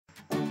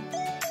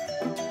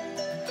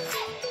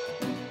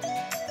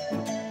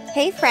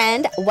Hey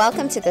friend,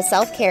 welcome to the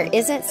Self-Care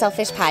Isn't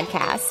Selfish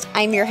podcast.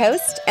 I'm your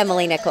host,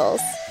 Emily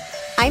Nichols.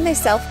 I'm a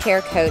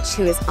self-care coach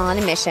who is on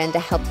a mission to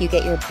help you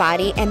get your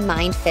body and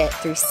mind fit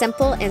through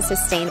simple and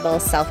sustainable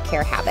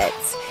self-care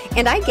habits.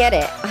 And I get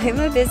it. I'm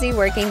a busy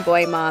working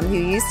boy mom who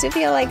used to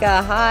feel like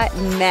a hot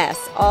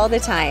mess all the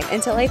time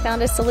until I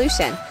found a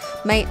solution,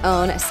 my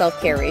own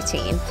self-care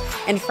routine.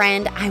 And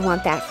friend, I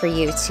want that for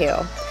you too.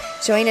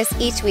 Join us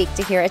each week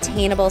to hear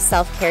attainable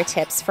self-care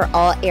tips for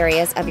all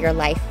areas of your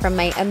life from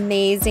my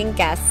amazing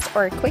guests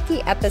or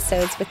quickie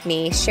episodes with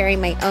me,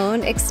 sharing my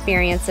own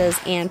experiences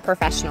and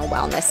professional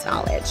wellness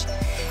knowledge.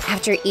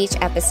 After each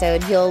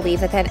episode, you'll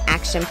leave with an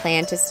action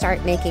plan to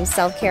start making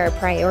self-care a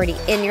priority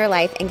in your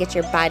life and get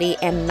your body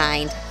and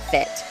mind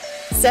fit.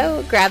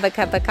 So grab a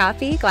cup of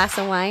coffee, glass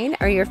of wine,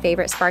 or your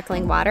favorite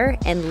sparkling water,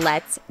 and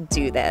let's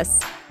do this.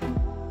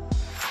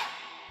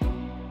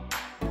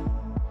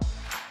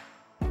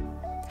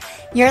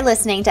 You're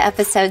listening to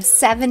episode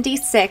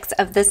 76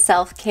 of the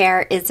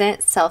Self-Care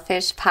Isn't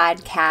Selfish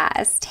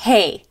podcast.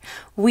 Hey,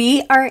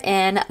 we are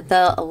in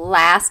the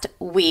last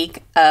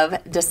week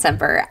of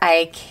December.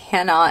 I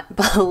cannot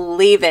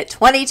believe it.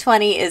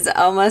 2020 is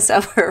almost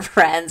over,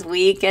 friends.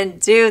 We can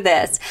do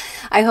this.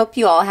 I hope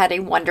you all had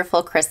a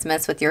wonderful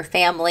Christmas with your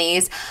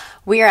families.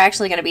 We are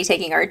actually going to be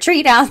taking our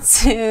tree down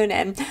soon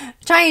and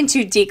trying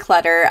to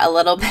declutter a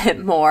little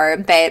bit more,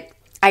 but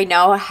I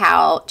know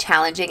how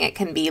challenging it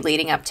can be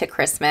leading up to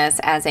Christmas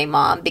as a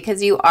mom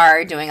because you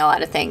are doing a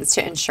lot of things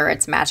to ensure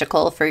it's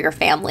magical for your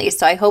family.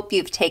 So I hope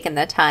you've taken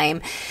the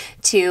time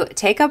to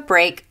take a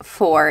break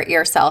for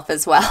yourself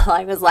as well.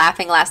 I was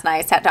laughing last night.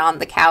 I sat down on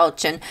the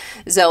couch and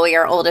Zoe,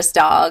 our oldest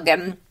dog,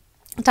 and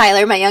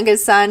Tyler, my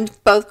youngest son,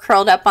 both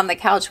curled up on the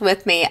couch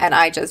with me, and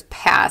I just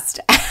passed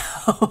out.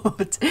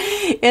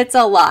 It's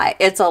a lot.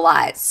 It's a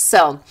lot.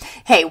 So,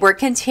 hey, we're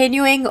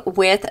continuing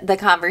with the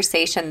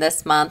conversation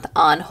this month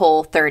on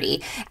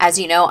Whole30. As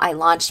you know, I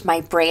launched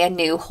my brand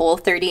new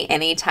Whole30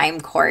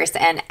 Anytime course,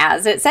 and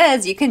as it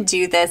says, you can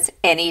do this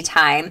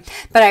anytime.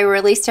 But I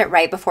released it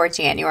right before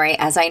January,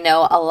 as I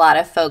know a lot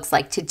of folks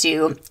like to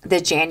do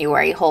the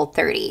January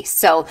Whole30.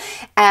 So,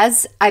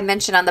 as I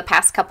mentioned on the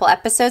past couple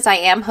episodes, I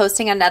am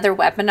hosting another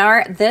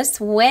webinar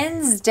this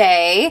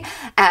Wednesday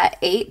at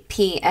 8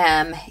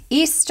 p.m.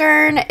 Eastern.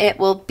 It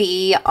will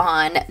be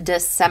on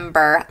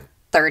December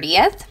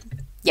 30th.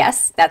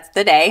 Yes, that's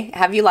the day.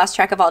 Have you lost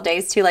track of all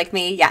days too, like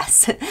me?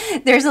 Yes.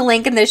 There's a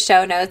link in the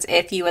show notes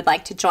if you would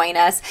like to join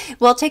us.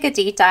 We'll take a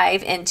deep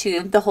dive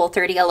into the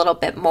Whole30 a little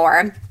bit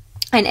more,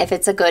 and if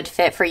it's a good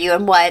fit for you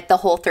and what the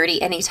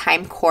Whole30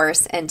 Anytime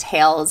course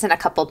entails, and a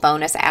couple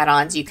bonus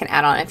add-ons you can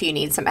add on if you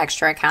need some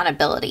extra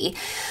accountability.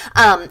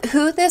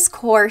 Who this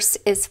course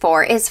is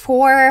for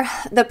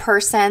the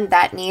person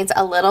that needs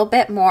a little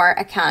bit more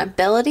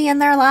accountability in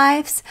their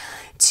lives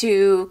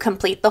to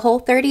complete the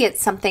Whole30.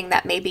 It's something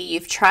that maybe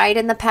you've tried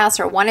in the past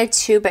or wanted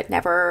to but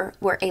never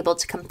were able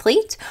to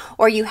complete,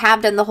 or you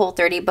have done the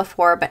Whole30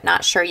 before but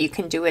not sure you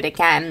can do it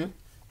again,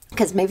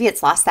 because maybe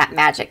it's lost that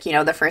magic,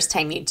 the first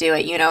time you do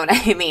it, you know what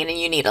I mean? And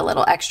you need a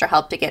little extra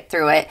help to get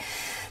through it.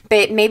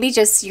 But maybe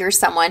just you're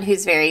someone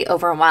who's very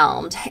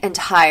overwhelmed and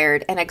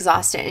tired and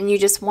exhausted, and you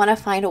just want to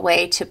find a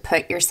way to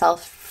put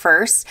yourself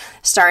first,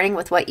 starting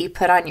with what you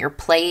put on your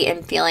plate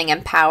and feeling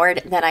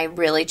empowered. Then I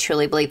really,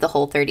 truly believe the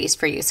Whole30 is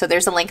for you. So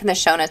there's a link in the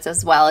show notes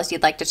as well as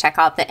you'd like to check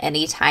out the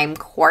Anytime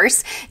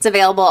course. It's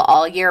available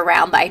all year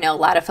round, but I know a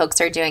lot of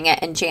folks are doing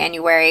it in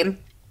January.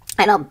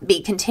 And I'll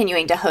be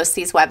continuing to host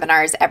these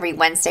webinars every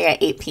Wednesday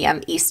at 8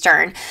 p.m.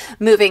 Eastern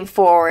moving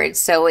forward.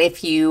 So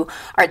if you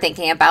are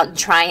thinking about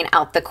trying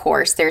out the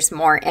course, there's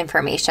more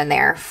information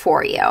there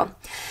for you.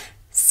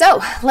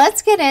 So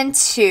let's get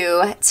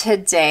into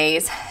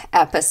today's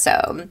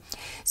episode.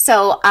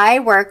 So I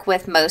work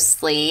with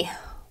mostly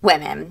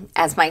women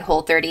as my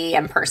Whole30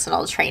 and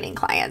personal training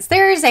clients.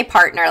 There's a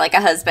partner, like a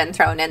husband,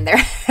 thrown in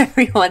there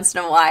every once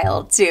in a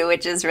while too,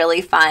 which is really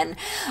fun.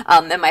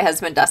 And my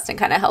husband Dustin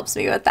kind of helps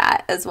me with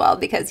that as well,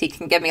 because he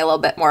can give me a little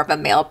bit more of a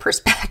male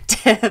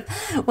perspective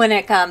when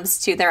it comes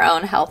to their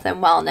own health and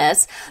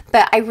wellness.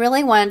 But I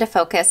really wanted to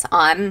focus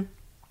on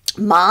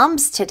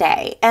moms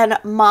today and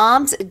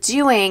moms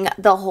doing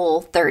the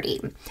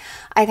Whole30.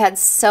 I've had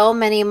so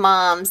many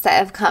moms that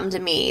have come to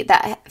me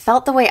that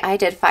felt the way I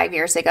did 5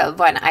 years ago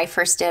when I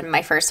first did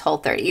my first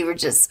Whole30. You were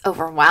just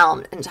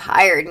overwhelmed and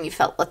tired, and you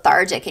felt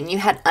lethargic, and you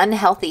had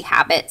unhealthy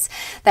habits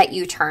that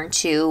you turned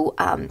to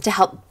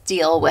help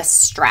deal with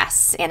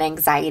stress and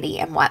anxiety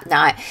and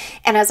whatnot.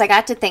 And as I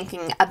got to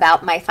thinking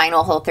about my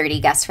final Whole30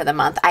 guest for the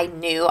month, I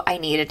knew I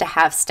needed to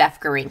have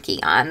Steph Greunke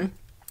on.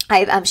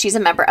 She's a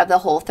member of the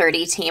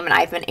Whole30 team, and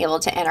I've been able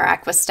to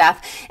interact with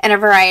Steph in a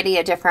variety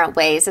of different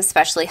ways,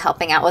 especially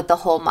helping out with the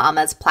Whole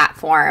Mamas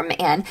platform.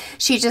 And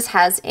she just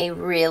has a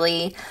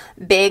really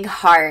big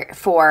heart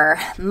for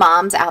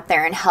moms out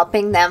there and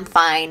helping them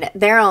find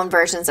their own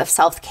versions of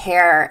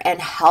self-care and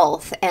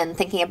health, and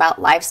thinking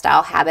about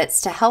lifestyle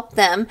habits to help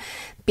them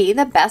be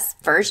the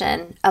best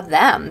version of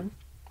them.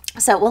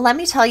 So, well, let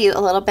me tell you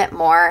a little bit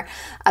more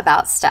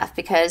about Steph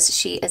because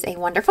she is a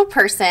wonderful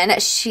person.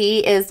 She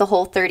is the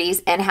Whole30's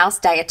in-house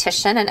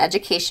dietitian and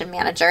education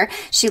manager.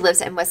 She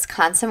lives in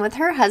Wisconsin with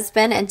her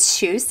husband and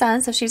two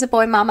sons, so she's a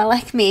boy mama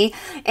like me.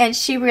 And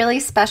she really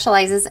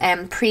specializes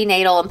in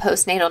prenatal and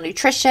postnatal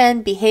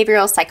nutrition,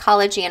 behavioral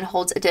psychology, and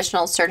holds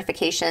additional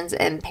certifications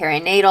in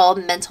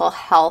perinatal, mental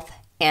health,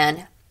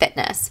 and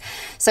fitness.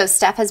 So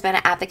Steph has been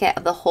an advocate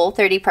of the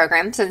Whole30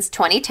 program since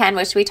 2010,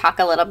 which we talk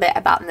a little bit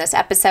about in this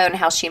episode, and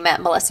how she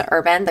met Melissa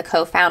Urban, the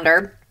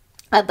co-founder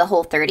of the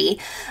Whole30.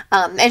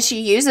 And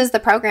she uses the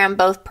program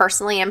both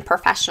personally and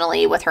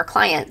professionally with her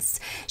clients.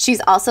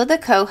 She's also the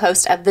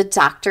co-host of the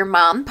Dr.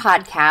 Mom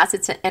podcast.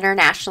 It's an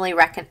internationally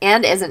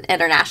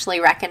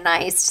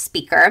recognized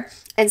speaker.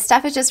 And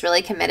Steph is just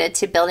really committed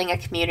to building a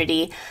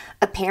community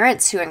of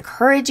parents who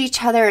encourage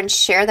each other and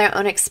share their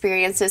own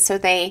experiences so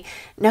they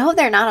know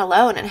they're not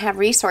alone and have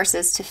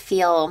resources to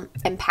feel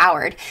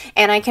empowered.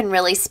 And I can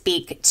really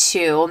speak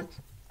to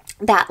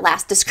that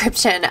last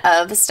description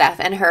of Steph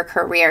and her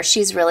career.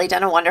 She's really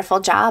done a wonderful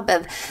job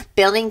of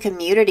building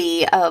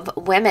community of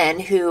women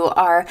who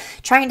are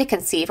trying to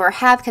conceive or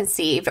have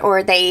conceived,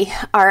 or they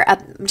are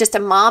just a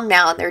mom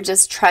now and they're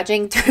just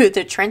trudging through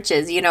the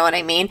trenches, you know what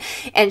I mean?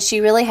 And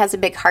she really has a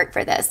big heart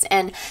for this.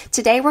 And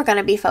today we're going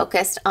to be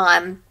focused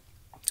on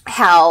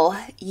how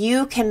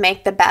you can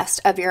make the best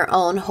of your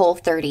own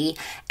Whole30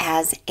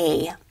 as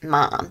a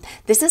mom.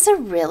 This is a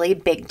really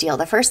big deal.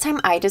 The first time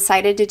I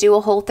decided to do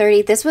a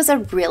Whole30, this was a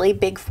really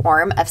big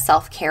form of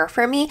self-care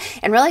for me,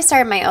 and really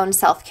started my own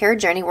self-care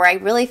journey where I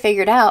really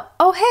figured out,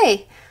 oh,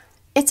 hey,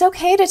 it's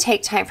okay to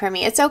take time for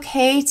me. It's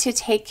okay to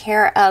take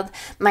care of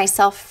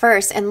myself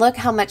first, and look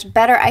how much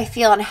better I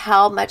feel and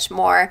how much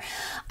more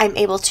I'm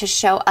able to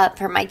show up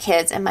for my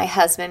kids and my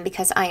husband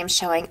because I am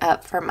showing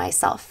up for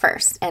myself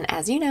first. And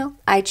as you know,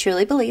 I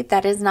truly believe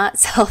that is not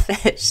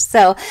selfish.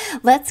 So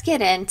let's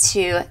get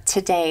into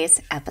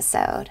today's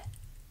episode.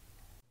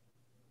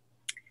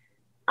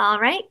 All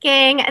right,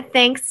 gang.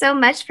 Thanks so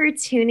much for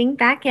tuning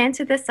back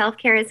into the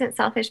Self-Care Isn't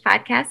Selfish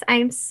podcast.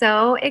 I'm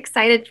so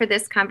excited for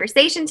this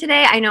conversation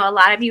today. I know a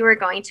lot of you are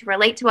going to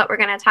relate to what we're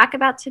going to talk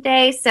about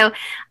today. So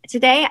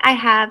today I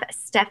have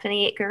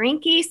Stephanie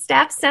Greunke.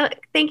 Steph, so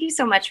thank you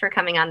so much for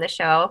coming on the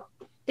show.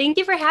 Thank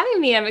you for having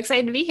me. I'm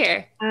excited to be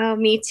here. Oh,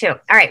 me too.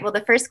 All right. Well,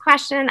 the first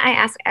question I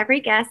ask every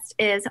guest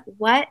is,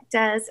 what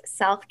does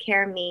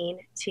self-care mean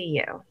to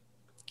you?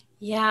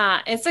 Yeah,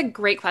 it's a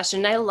great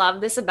question. I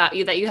love this about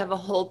you, that you have a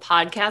whole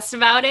podcast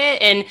about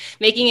it and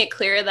making it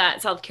clear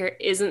that self-care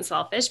isn't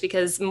selfish,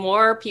 because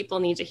more people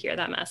need to hear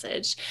that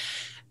message.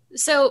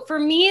 So for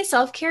me,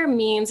 self-care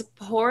means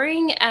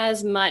pouring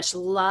as much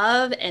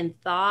love and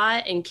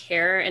thought and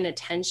care and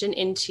attention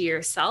into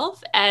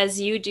yourself as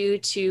you do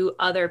to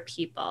other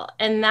people.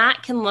 And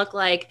that can look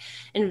like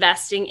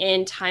investing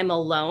in time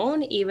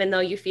alone, even though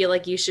you feel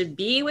like you should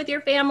be with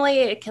your family.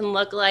 It can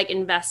look like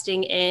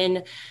investing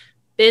in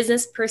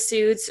business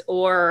pursuits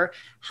or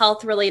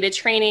health-related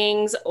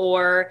trainings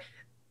or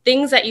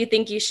things that you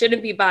think you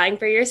shouldn't be buying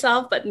for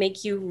yourself, but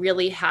make you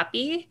really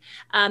happy.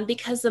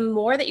 Because the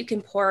more that you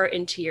can pour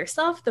into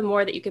yourself, the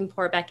more that you can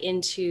pour back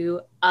into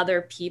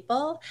other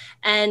people.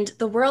 And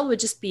the world would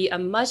just be a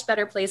much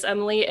better place,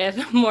 Emily,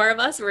 if more of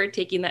us were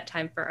taking that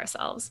time for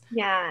ourselves.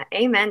 Yeah,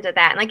 amen to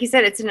that. And like you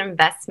said, it's an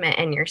investment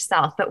in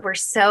yourself, but we're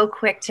so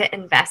quick to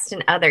invest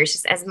in others.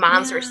 Just as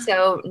moms, we're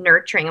so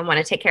nurturing and want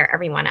to take care of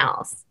everyone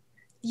else.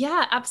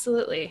 Yeah,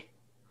 absolutely.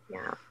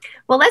 Yeah.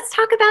 Well, let's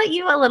talk about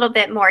you a little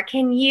bit more.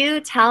 Can you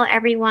tell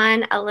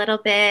everyone a little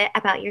bit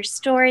about your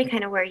story,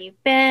 kind of where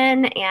you've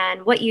been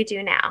and what you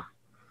do now?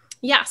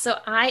 Yeah, so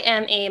I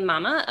am a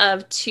mama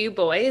of two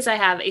boys. I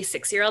have a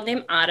 6-year-old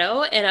named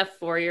Otto and a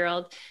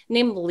 4-year-old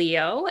named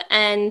Leo.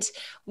 And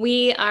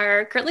we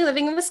are currently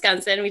living in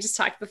Wisconsin. We just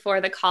talked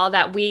before the call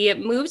that we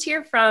moved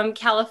here from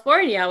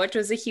California, which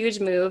was a huge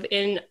move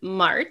in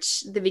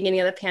March, the beginning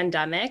of the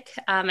pandemic.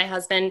 My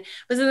husband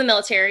was in the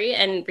military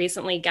and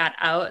recently got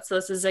out. So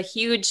this is a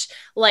huge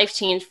life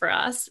change for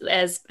us,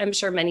 as I'm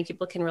sure many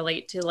people can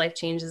relate to life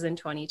changes in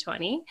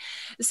 2020.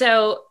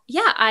 So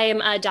yeah, I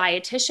am a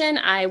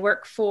dietitian. I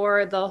work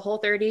for the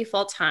Whole30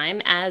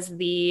 full-time as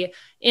the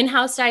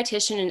in-house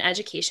dietitian and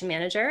education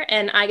manager.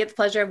 And I get the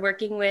pleasure of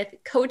working with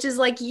coaches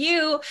like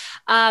you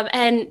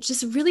and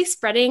just really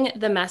spreading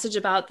the message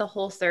about the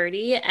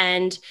Whole30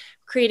 and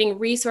creating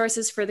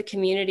resources for the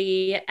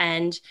community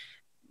and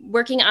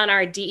working on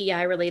our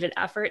DEI related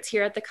efforts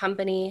here at the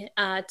company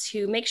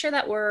to make sure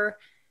that we're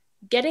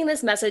getting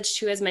this message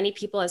to as many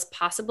people as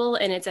possible,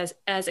 and it's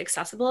as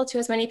accessible to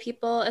as many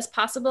people as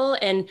possible.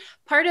 And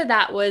part of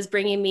that was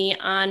bringing me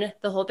on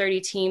the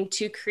Whole30 team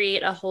to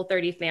create a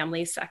Whole30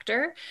 family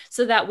sector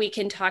so that we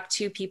can talk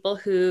to people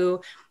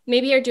who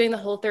maybe are doing the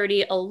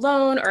Whole30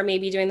 alone, or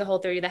maybe doing the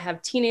Whole30 that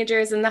have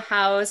teenagers in the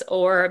house,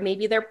 or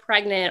maybe they're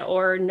pregnant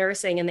or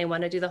nursing and they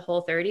want to do the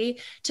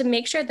Whole30, to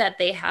make sure that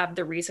they have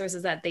the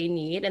resources that they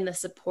need and the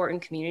support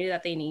and community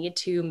that they need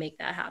to make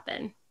that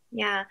happen.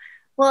 Yeah.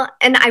 Well,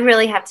 and I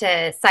really have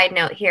to side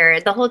note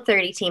here, the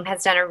Whole30 team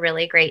has done a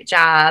really great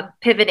job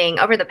pivoting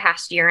over the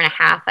past year and a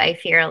half. I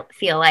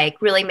feel like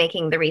really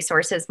making the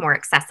resources more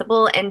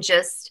accessible and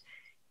just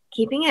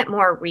keeping it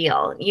more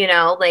real,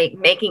 like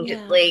making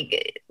Yeah.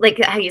 like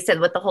how you said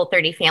with the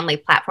Whole30 family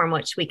platform,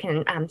 which we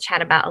can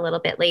chat about a little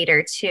bit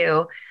later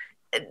too.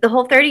 The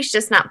Whole30 is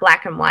just not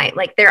black and white.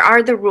 Like there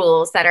are the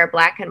rules that are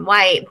black and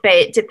white,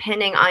 but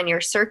depending on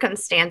your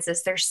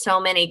circumstances, there's so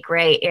many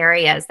gray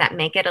areas that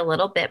make it a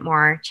little bit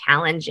more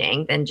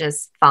challenging than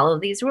just follow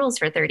these rules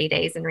for 30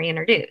 days and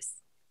reintroduce.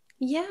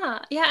 Yeah.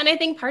 Yeah. And I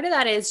think part of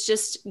that is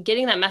just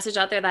getting that message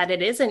out there that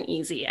it isn't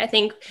easy. I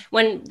think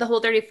when the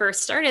Whole30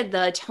 first started,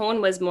 the tone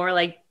was more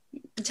like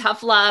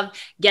tough love,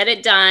 get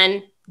it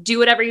done, do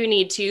whatever you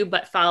need to,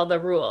 but follow the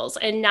rules.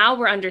 And now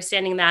we're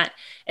understanding that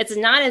it's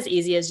not as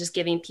easy as just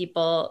giving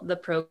people the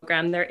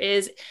program. There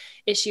is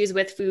issues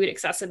with food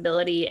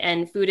accessibility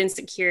and food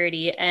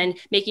insecurity, and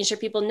making sure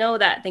people know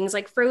that things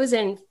like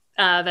frozen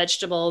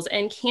vegetables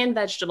and canned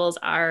vegetables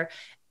are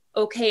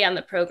okay on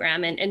the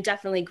program, and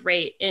definitely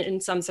great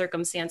in some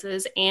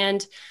circumstances,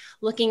 and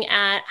looking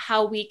at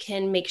how we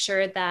can make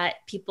sure that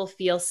people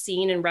feel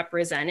seen and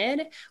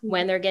represented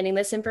when they're getting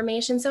this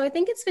information. So I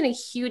think it's been a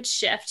huge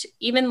shift,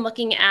 even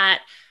looking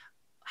at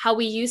how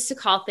we used to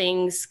call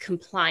things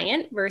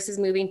compliant versus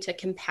moving to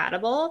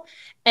compatible,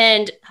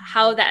 and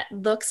how that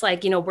looks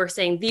like, we're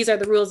saying these are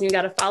the rules and you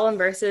got to follow them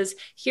versus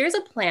here's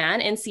a plan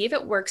and see if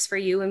it works for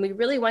you. And we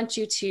really want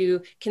you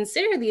to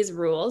consider these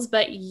rules,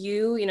 but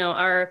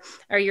are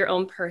your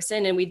own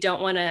person, and we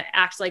don't want to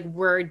act like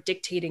we're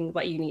dictating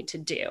what you need to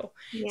do.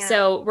 Yeah.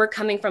 So we're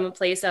coming from a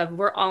place of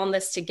we're all in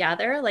this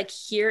together. Like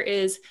here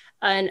is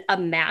a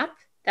map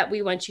that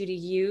we want you to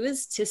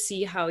use to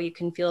see how you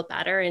can feel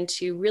better and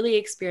to really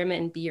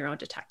experiment and be your own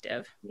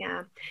detective.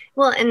 Yeah.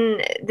 Well,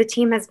 and the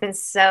team has been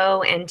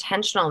so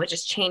intentional with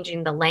just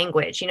changing the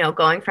language,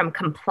 going from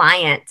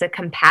compliant to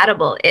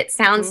compatible. It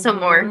sounds so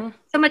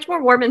much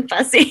more warm and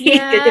fuzzy.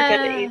 Yeah. To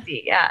put it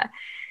easy. Yeah.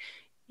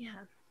 Yeah.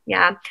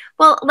 Yeah.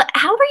 Well,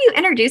 how were you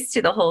introduced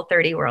to the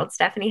Whole30 world,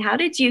 Stephanie? How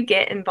did you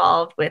get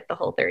involved with the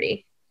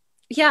Whole30?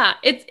 Yeah,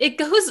 it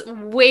goes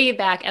way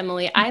back,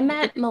 Emily. I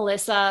met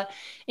Melissa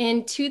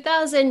in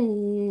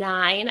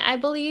 2009, I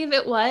believe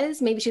it was,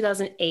 maybe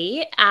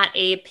 2008, at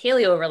a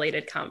paleo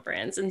related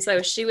conference. And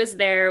so she was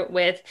there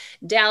with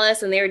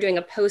Dallas, and they were doing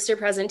a poster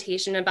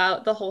presentation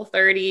about the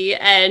Whole30.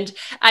 And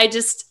I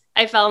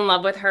fell in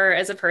love with her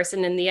as a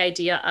person and the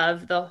idea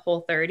of the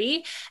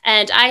Whole30.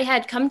 And I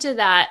had come to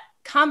that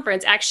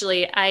conference.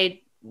 Actually,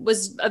 I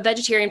was a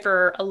vegetarian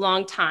for a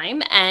long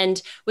time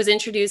and was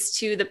introduced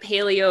to the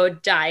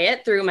paleo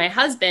diet through my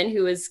husband,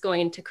 who was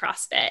going to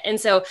CrossFit. And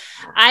so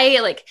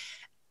I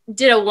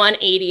did a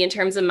 180 in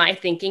terms of my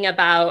thinking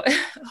about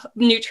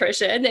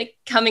nutrition,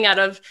 coming out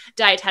of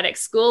dietetic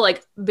school,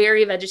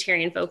 very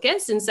vegetarian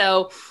focused. And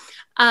so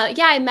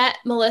I met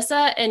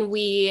Melissa and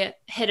we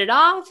hit it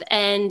off,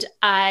 and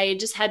I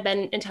just had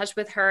been in touch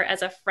with her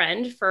as a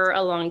friend for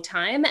a long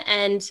time.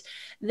 And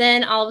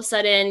then all of a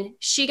sudden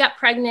she got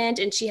pregnant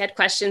and she had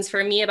questions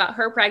for me about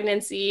her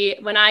pregnancy.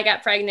 When I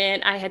got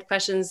pregnant, I had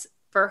questions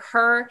for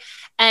her.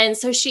 And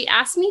so she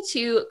asked me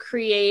to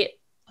create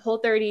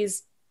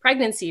Whole30's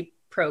pregnancy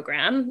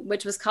program,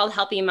 which was called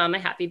Healthy Mama,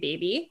 Happy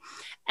Baby.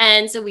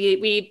 And so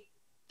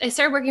I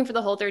started working for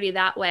the Whole30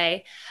 that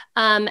way.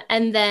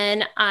 And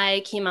then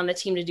I came on the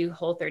team to do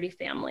Whole30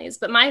 families.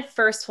 But my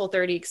first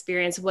Whole30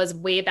 experience was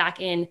way back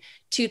in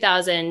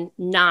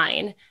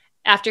 2009,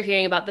 after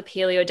hearing about the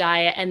paleo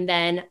diet and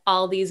then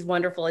all these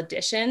wonderful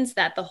additions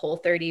that the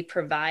Whole30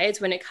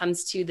 provides when it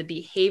comes to the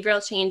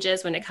behavioral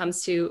changes, when it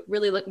comes to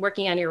really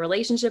working on your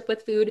relationship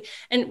with food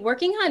and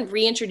working on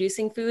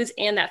reintroducing foods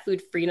and that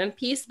food freedom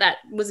piece that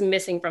was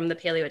missing from the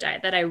paleo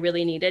diet that I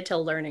really needed to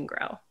learn and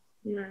grow.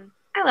 Yeah.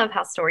 I love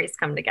how stories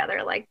come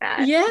together like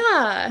that.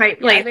 Yeah. Right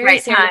place, very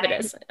right time.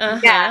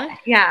 Uh-huh.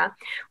 Yeah.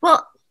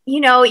 Well,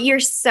 you're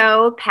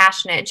so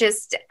passionate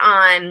just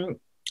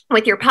on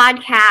with your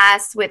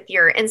podcast, with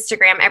your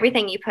Instagram,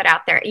 everything you put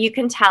out there. You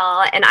can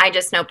tell, and I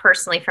just know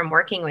personally from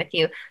working with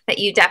you, that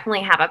you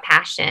definitely have a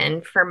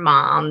passion for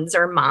moms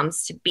or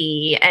moms to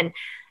be, and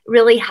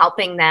really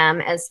helping them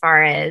as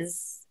far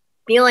as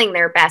feeling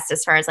their best,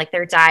 as far as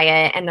their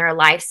diet and their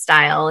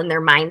lifestyle and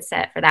their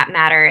mindset for that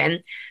matter.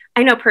 And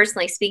I know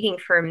personally speaking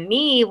for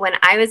me, when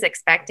I was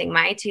expecting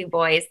my two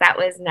boys, that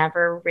was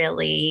never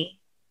really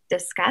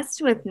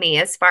discussed with me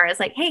as far as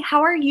hey,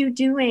 how are you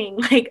doing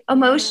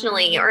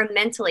emotionally or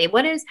mentally?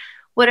 What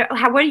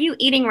are you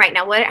eating right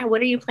now?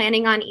 What are you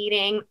planning on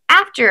eating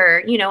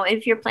after,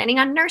 if you're planning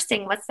on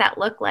nursing, what's that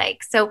look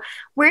like? So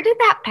where did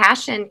that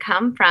passion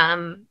come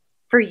from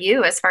for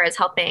you as far as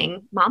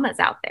helping mamas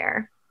out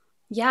there?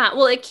 Yeah,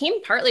 well, it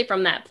came partly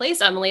from that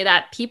place, Emily,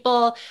 that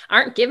people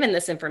aren't given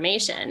this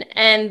information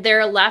and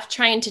they're left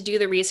trying to do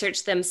the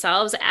research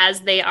themselves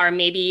as they are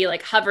maybe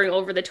hovering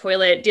over the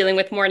toilet dealing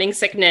with morning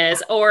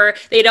sickness, or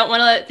they don't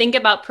want to think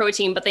about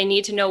protein, but they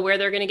need to know where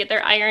they're going to get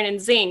their iron and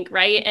zinc,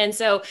 right? And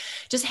so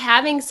just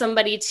having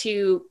somebody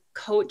to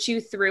coach you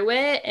through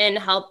it and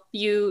help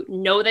you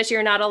know that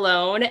you're not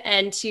alone,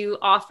 and to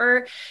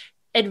offer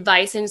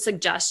advice and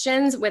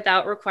suggestions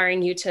without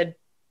requiring you to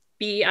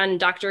be on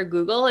Dr.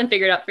 Google and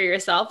figure it out for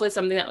yourself, was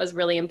something that was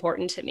really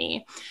important to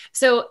me.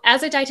 So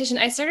as a dietitian,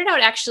 I started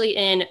out actually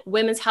in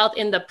women's health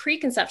in the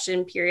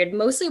preconception period,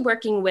 mostly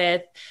working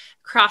with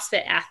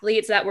CrossFit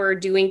athletes that were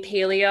doing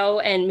paleo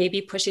and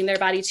maybe pushing their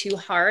body too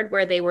hard,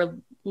 where they were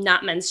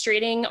not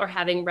menstruating or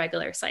having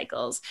regular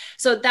cycles.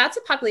 So that's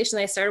a population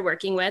that I started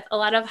working with, a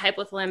lot of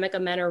hypothalamic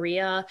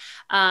amenorrhea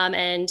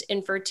and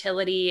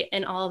infertility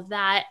and all of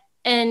that.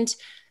 And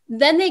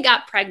then they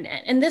got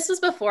pregnant, and this was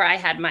before I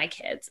had my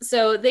kids.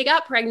 So they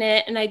got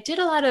pregnant, and I did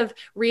a lot of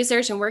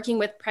research and working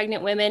with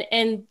pregnant women,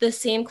 and the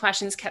same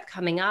questions kept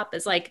coming up.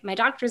 Is like, my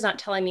doctor's not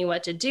telling me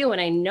what to do,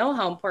 and I know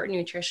how important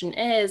nutrition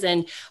is,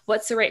 and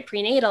what's the right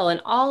prenatal, and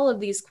all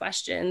of these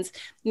questions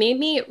made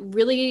me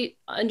really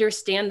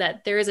understand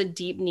that there is a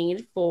deep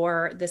need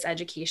for this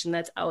education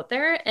that's out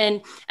there, and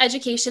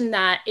education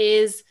that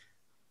is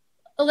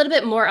a little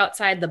bit more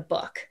outside the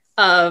book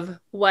of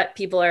what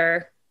people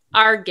are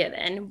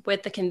given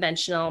with the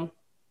conventional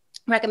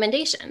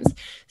recommendations.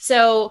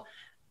 So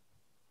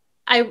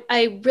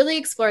I really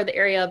explored the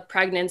area of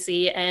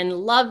pregnancy and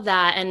love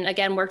that. And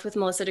again, worked with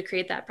Melissa to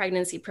create that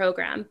pregnancy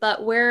program.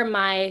 But where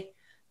my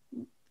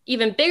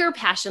even bigger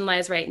passion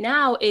lies right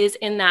now is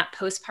in that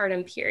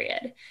postpartum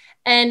period.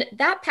 And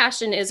that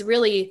passion is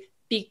really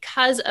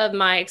because of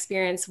my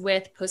experience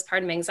with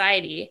postpartum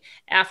anxiety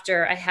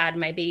after I had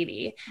my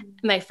baby,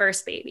 my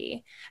first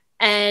baby,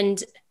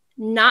 and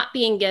not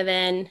being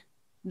given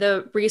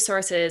the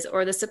resources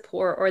or the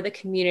support or the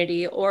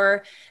community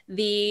or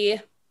the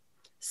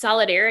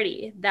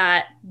solidarity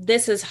that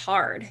this is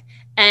hard.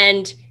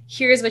 And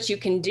here's what you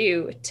can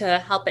do to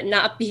help it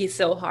not be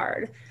so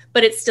hard,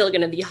 but it's still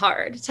going to be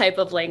hard type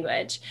of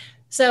language.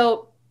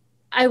 So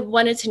I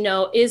wanted to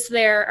know,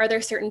 are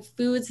there certain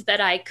foods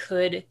that I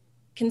could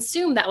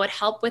consume that would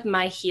help with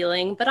my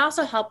healing, but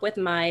also help with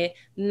my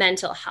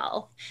mental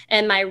health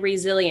and my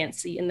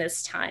resiliency in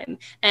this time,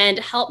 and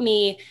help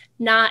me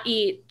not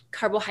eat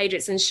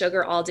carbohydrates and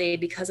sugar all day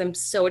because I'm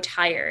so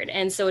tired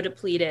and so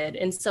depleted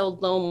and so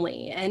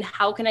lonely. And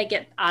how can I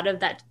get out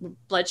of that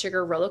blood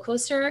sugar roller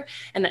coaster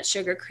and that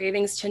sugar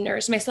cravings to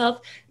nourish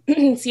myself,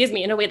 excuse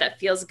me, in a way that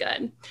feels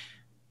good?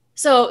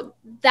 So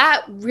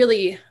that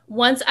really,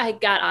 once I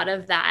got out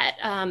of that,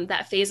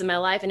 that phase of my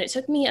life, and it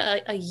took me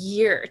a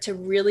year to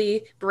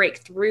really break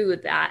through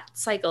that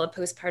cycle of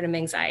postpartum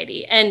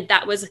anxiety. And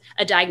that was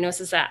a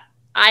diagnosis that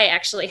I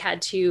actually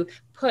had to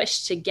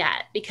push to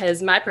get,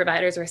 because my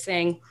providers were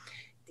saying,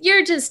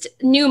 you're just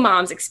new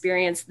moms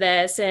experience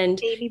this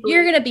and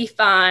you're going to be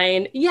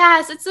fine.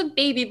 Yes, it's a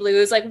baby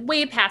blues, like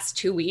way past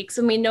 2 weeks.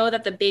 And we know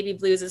that the baby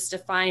blues is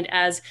defined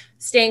as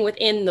staying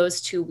within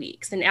those 2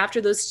 weeks. And after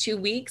those 2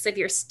 weeks, if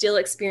you're still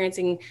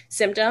experiencing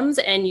symptoms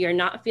and you're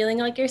not feeling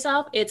like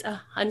yourself, it's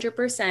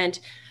 100%,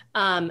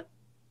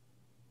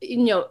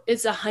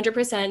 it's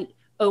 100%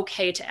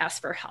 okay to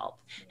ask for help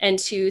and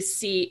to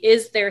see,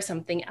 is there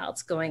something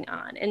else going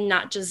on, and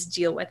not just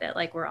deal with it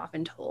like we're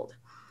often told.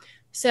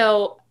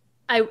 So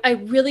I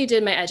really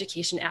did my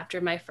education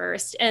after my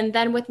first. And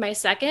then with my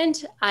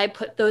second, I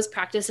put those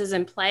practices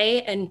in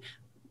play and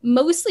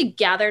mostly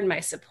gathered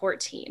my support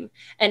team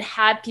and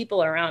had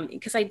people around me,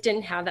 because I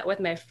didn't have that with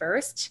my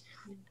first.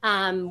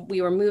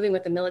 We were moving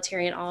with the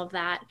military and all of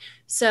that.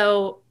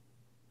 So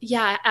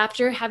yeah,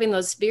 after having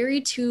those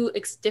very two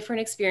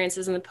different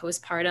experiences in the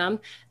postpartum,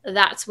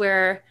 that's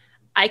where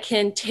I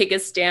can take a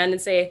stand and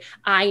say,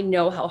 I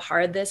know how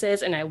hard this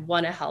is and I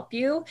want to help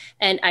you.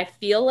 And I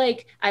feel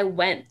like I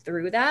went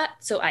through that,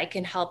 so I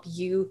can help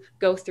you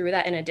go through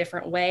that in a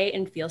different way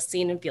and feel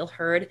seen and feel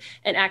heard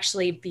and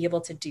actually be able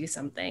to do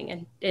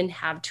something and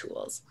have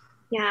tools.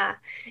 Yeah.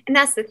 And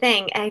that's the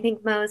thing. I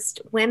think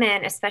most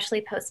women,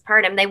 especially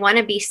postpartum, they want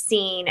to be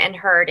seen and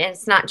heard. And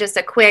it's not just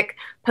a quick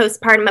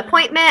postpartum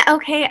appointment.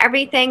 Okay,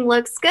 everything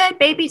looks good.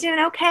 Baby doing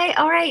okay.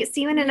 All right.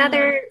 See you in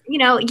another,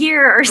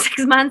 year or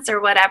 6 months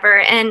or whatever.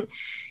 And,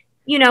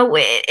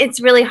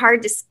 it's really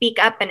hard to speak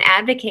up and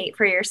advocate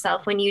for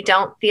yourself when you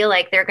don't feel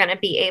like they're going to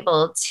be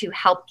able to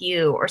help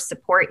you or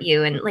support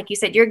you. And like you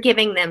said, you're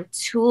giving them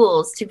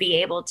tools to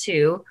be able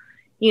to,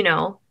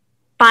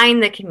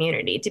 find the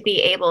community, to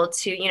be able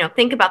to,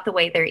 think about the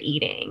way they're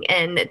eating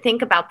and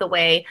think about the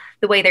way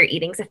they're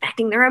eating is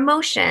affecting their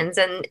emotions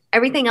and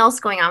everything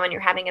else going on when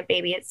you're having a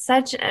baby. It's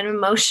such an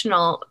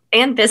emotional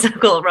and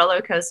physical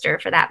roller coaster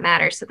for that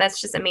matter. So that's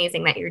just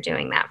amazing that you're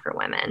doing that for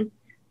women.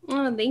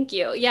 Oh, thank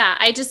you. Yeah.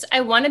 I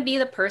want to be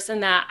the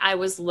person that I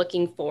was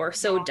looking for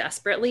so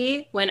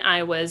desperately when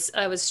I was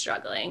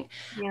struggling.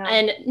 Yeah.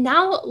 And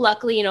now,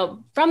 luckily,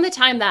 from the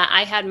time that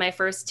I had my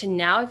first to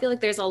now, I feel like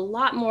there's a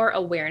lot more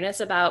awareness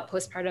about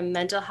postpartum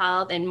mental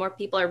health, and more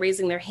people are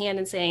raising their hand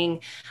and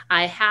saying,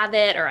 I have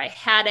it or I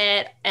had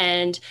it.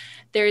 And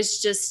there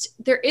is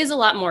a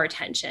lot more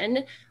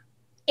attention.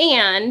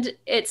 And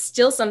it's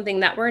still something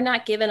that we're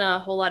not given a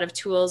whole lot of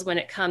tools when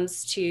it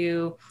comes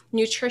to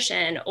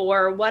nutrition,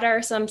 or what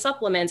are some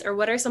supplements, or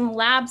what are some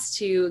labs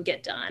to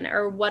get done,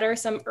 or what are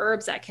some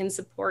herbs that can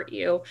support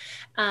you.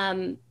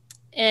 And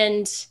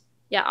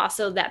yeah,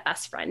 also that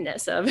best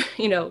friendness of,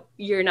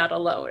 you're not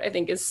alone, I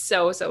think is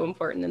so, so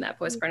important in that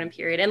postpartum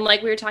period. And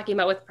like we were talking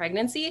about with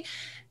pregnancy,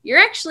 you're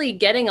actually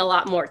getting a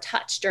lot more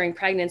touch during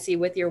pregnancy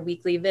with your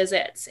weekly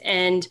visits.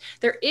 And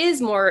there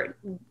is more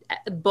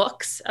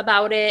books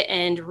about it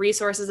and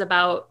resources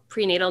about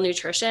prenatal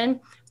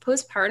nutrition.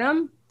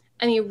 Postpartum,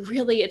 I mean,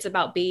 really, it's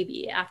about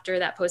baby after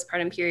that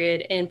postpartum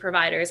period in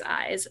providers'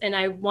 eyes. And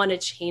I want to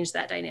change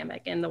that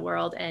dynamic in the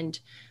world and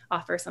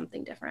offer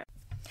something different.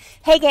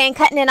 Hey gang,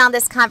 cutting in on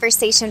this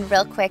conversation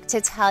real quick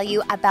to tell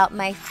you about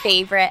my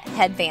favorite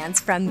headbands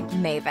from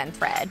Maven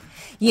Thread.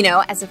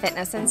 As a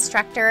fitness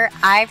instructor,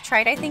 I've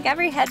tried, I think,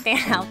 every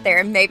headband out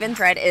there. Maven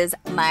Thread is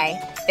my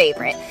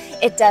favorite.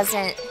 It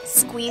doesn't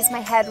squeeze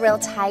my head real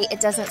tight. It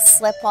doesn't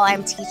slip while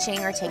I'm teaching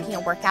or taking a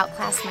workout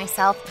class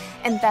myself.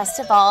 And best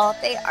of all,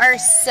 they are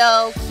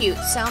so cute.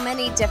 So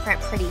many different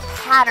pretty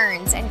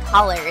patterns and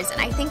colors. And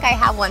I think I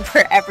have one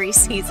for every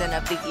season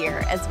of the year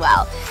as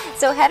well.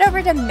 So head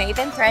over to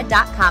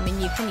maventhread.com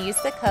and you can use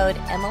the code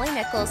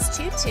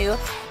EmilyNichols22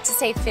 to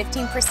save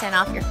 15%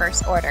 off your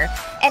first order.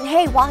 And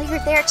hey, while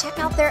you're there, check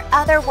out their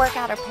other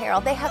workout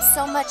apparel. They have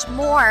so much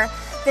more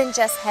than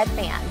just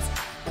headbands.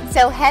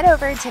 So head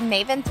over to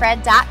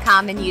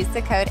maventhread.com and use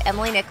the code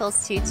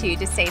EmilyNichols22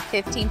 to save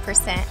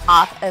 15%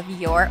 off of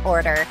your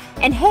order.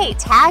 And hey,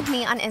 tag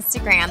me on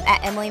Instagram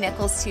at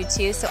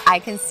EmilyNichols22 so I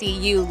can see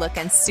you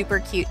looking super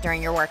cute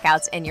during your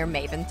workouts in your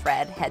Maven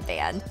Thread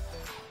headband.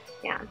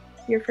 Yeah,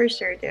 you're for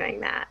sure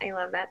doing that. I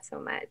love that so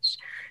much.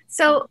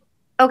 So,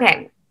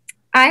 okay,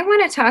 I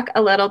want to talk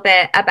a little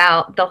bit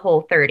about the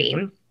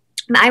Whole30.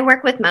 I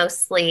work with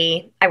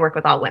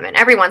all women.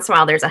 Every once in a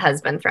while, there's a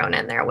husband thrown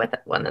in there with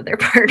one of their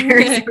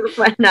partners or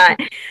whatnot.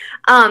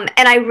 And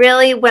I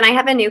really, when I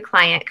have a new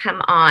client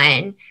come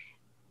on,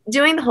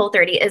 doing the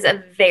Whole30 is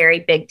a very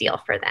big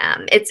deal for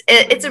them.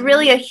 It's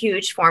really a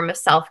huge form of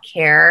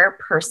self-care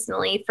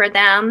personally for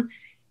them.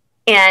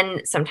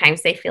 And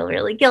sometimes they feel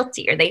really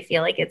guilty, or they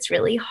feel like it's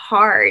really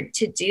hard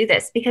to do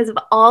this because of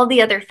all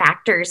the other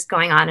factors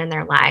going on in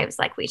their lives,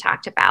 like we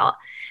talked about.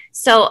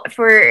 So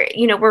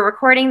we're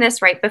recording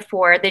this right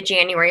before the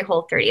January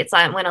Whole30. It's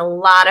when a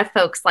lot of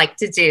folks like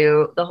to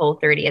do the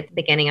Whole30 at the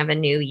beginning of a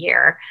new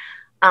year.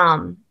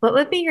 What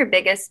would be your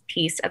biggest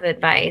piece of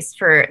advice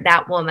for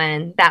that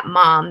woman, that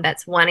mom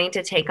that's wanting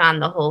to take on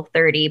the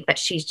Whole30, but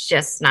she's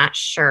just not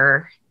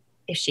sure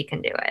if she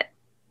can do it?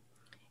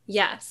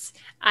 Yes,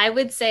 I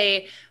would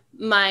say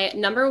my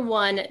number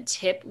one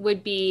tip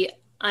would be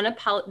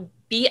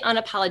be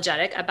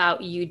unapologetic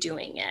about you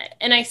doing it.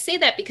 And I say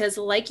that because,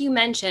 like you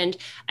mentioned,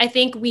 I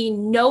think we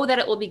know that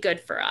it will be good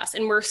for us.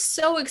 And we're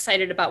so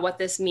excited about what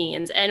this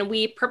means. And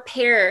we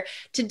prepare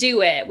to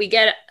do it.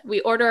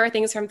 We order our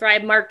things from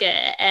Thrive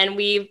Market, and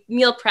we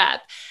meal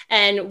prep,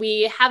 and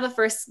we have a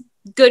first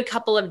good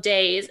couple of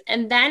days.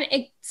 And then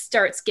it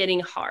starts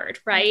getting hard,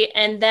 right?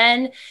 And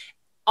then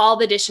all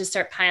the dishes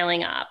start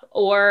piling up,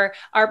 or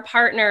our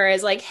partner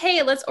is like,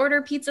 hey, let's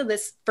order pizza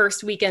this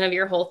first weekend of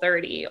your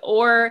Whole30,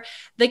 or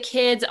the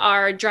kids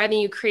are driving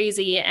you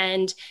crazy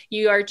and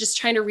you are just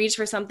trying to reach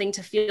for something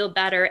to feel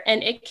better.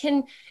 And it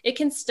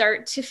can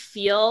start to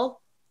feel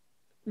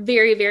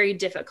very, very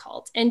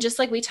difficult. And just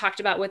like we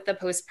talked about with the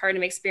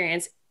postpartum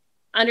experience,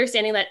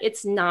 understanding that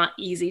it's not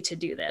easy to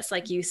do this,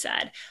 like you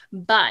said,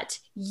 but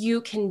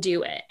you can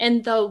do it.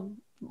 And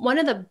one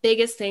of the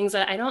biggest things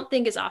that I don't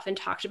think is often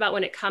talked about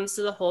when it comes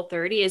to the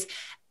Whole30 is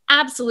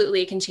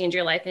absolutely it can change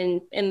your life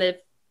in the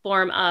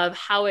form of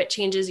how it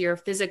changes your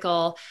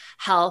physical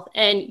health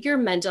and your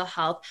mental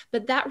health.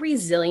 But that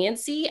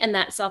resiliency and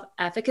that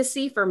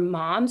self-efficacy for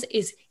moms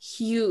is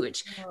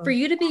huge. For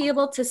you to be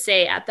able to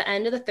say at the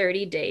end of the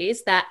 30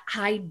 days that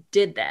I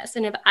did this,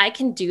 and if I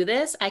can do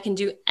this, I can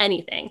do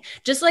anything.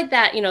 Just like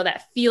that,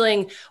 that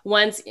feeling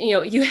once,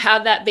 you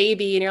have that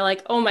baby and you're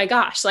like, oh my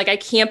gosh, like, I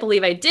can't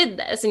believe I did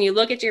this. And you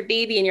look at your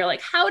baby and you're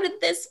like, how did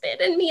this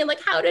fit in me? And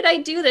like, how did I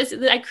do this?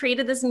 I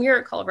created this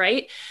miracle,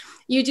 right?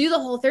 You do the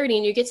Whole30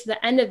 and you get to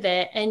the end of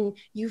it and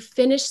you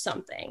finish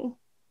something.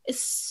 It's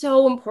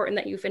so important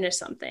that you finish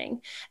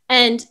something.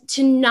 And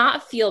to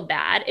not feel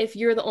bad if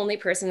you're the only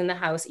person in the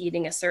house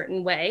eating a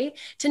certain way,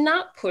 to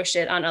not push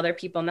it on other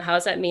people in the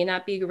house that may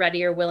not be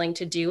ready or willing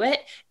to do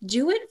it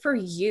for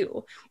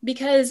you.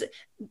 Because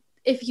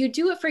if you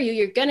do it for you,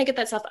 you're going to get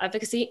that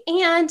self-efficacy.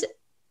 And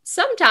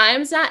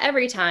sometimes, not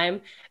every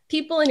time,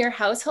 people in your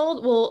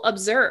household will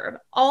observe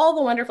all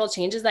the wonderful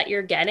changes that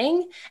you're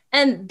getting,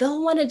 and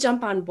they'll want to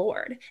jump on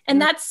board. And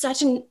that's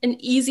such an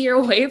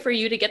easier way for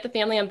you to get the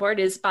family on board,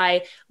 is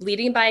by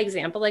leading by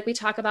example, like we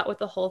talk about with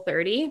the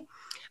Whole30.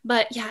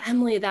 But yeah,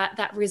 Emily,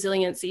 that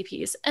resiliency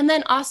piece. And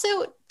then also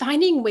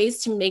finding ways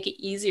to make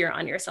it easier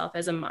on yourself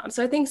as a mom.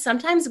 So I think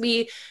sometimes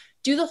we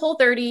do the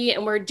Whole30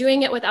 and we're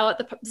doing it without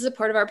the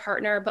support of our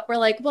partner, but we're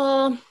like,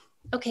 well,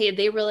 okay,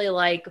 they really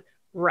like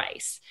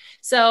rice.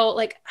 So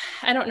like,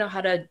 I don't know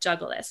how to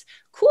juggle this.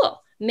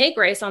 Cool. make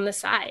rice on the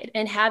side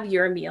and have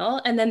your meal,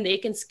 and then they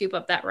can scoop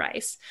up that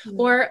rice. Mm-hmm.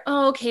 Or,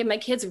 oh, okay, my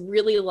kids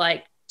really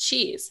like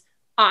cheese.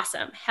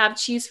 Awesome. Have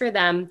cheese for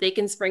them. They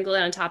can sprinkle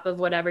it on top of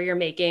whatever you're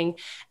making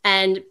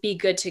and be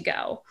good to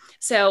go.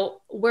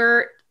 So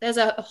as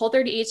a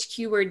Whole30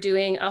 HQ, we're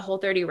doing a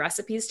Whole30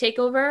 recipes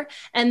takeover.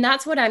 And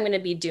that's what I'm going to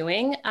be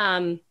doing.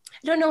 I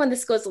don't know when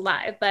this goes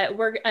live, but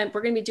we're going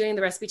to be doing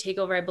the recipe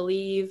takeover, I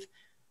believe,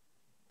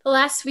 the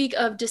last week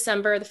of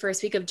December, the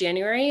first week of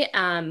January.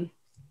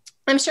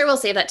 I'm sure we'll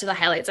save that to the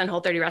highlights on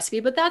Whole30 recipe,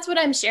 but that's what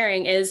I'm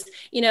sharing is,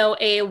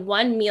 a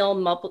one meal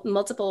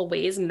multiple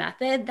ways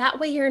method. That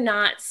way you're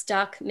not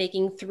stuck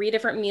making 3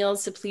 different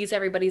meals to please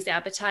everybody's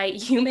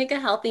appetite. You make a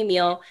healthy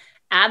meal,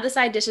 add the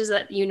side dishes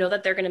that you know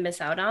that they're going to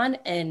miss out on,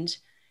 and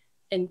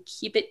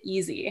keep it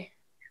easy.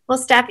 Well,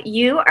 Steph,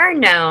 you are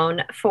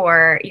known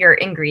for your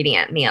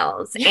ingredient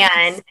meals, Yes.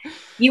 and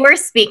you are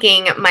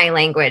speaking my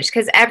language,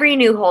 because every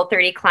new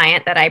Whole30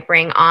 client that I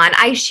bring on,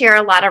 I share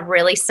a lot of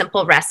really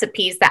simple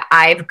recipes that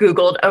I've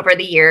Googled over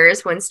the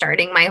years when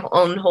starting my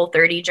own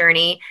Whole30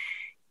 journey.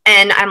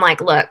 And I'm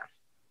like, look,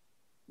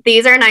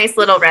 these are nice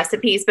little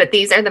recipes, but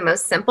these are the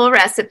most simple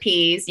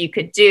recipes you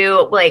could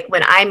do. Like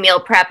when I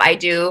meal prep,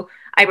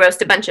 I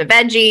roast a bunch of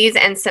veggies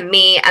and some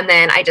meat, and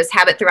then I just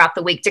have it throughout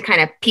the week to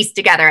kind of piece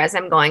together as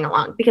I'm going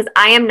along, because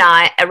I am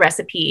not a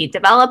recipe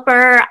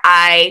developer.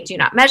 I do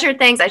not measure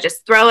things. I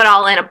just throw it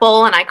all in a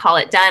bowl and I call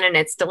it done, and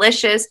it's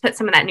delicious. Put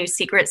some of that new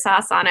secret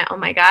sauce on it. Oh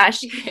my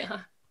gosh. Yeah.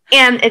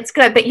 And it's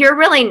good, but you're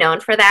really known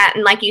for that.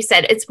 And like you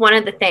said, it's one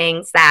of the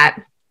things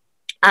that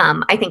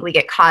I think we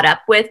get caught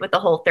up with the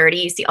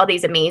Whole30. You see all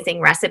these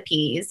amazing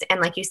recipes.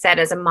 And like you said,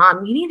 as a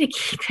mom, you need to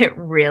keep it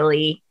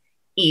really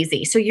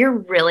easy. So you're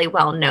really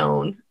well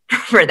known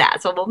for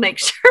that. So we'll make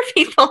sure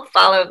people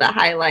follow the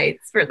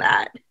highlights for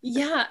that.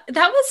 Yeah,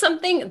 that was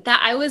something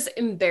that I was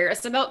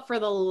embarrassed about for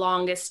the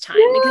longest time,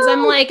 because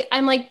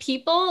I'm like,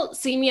 people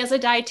see me as a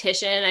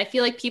dietitian. I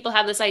feel like people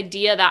have this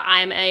idea that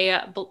I'm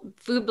a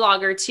food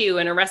blogger too,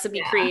 and a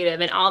recipe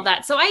creative and all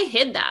that. So I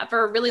hid that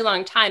for a really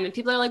long time. And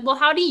people are like, well,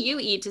 how do you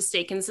eat to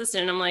stay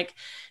consistent? And I'm like,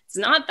 it's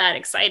not that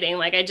exciting.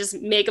 Like, I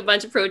just make a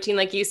bunch of protein,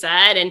 like you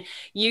said, and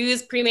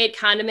use pre-made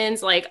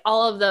condiments. Like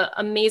all of the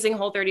amazing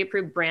Whole30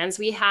 approved brands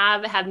we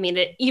have made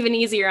it even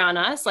easier on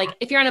us. Like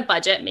if you're on a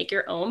budget, make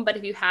your own. But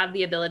if you have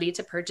the ability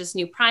to purchase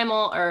new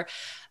Primal or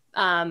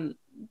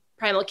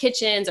Primal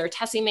Kitchens or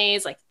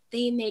Tessemae's, like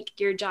they make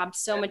your job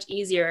so much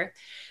easier.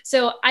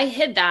 So I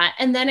hid that.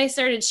 And then I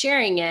started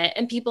sharing it,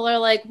 and people are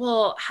like,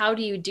 well, how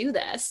do you do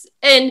this?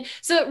 And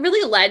so it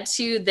really led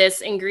to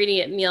this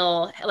ingredient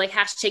meal, like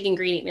hashtag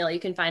ingredient meal you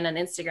can find on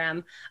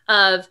Instagram,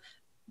 of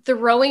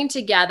throwing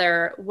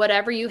together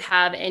whatever you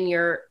have in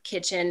your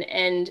kitchen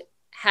and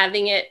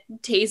having it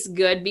taste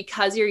good,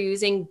 because you're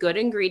using good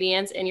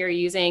ingredients and you're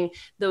using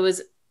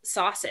those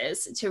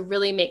sauces to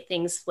really make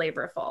things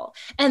flavorful.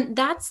 And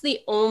that's the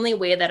only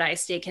way that I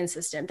stay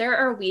consistent. There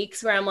are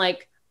weeks where I'm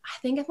like, I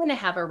think I'm going to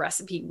have a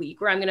recipe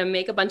week where I'm going to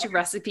make a bunch of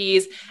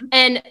recipes,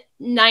 and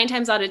 9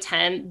 times out of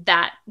 10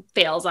 that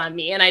fails on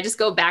me. And I just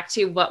go back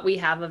to what we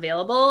have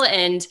available,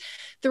 and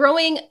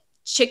throwing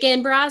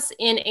chicken breasts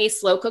in a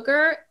slow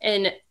cooker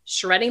and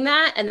shredding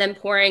that, and then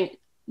pouring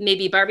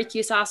maybe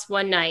barbecue sauce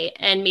one night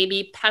and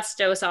maybe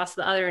pesto sauce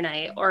the other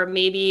night, or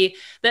maybe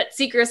that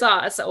secret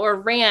sauce or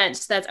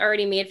ranch that's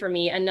already made for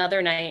me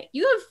another night.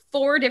 You have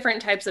 4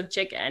 different types of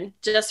chicken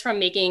just from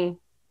making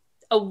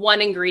a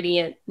 1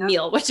 ingredient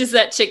meal, which is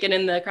that chicken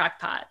in the crock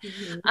pot.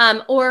 Mm-hmm.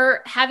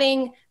 Or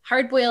having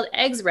hard-boiled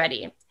eggs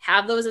ready.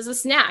 Have those as a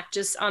snack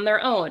just on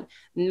their own.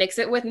 Mix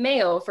it with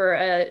mayo for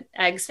an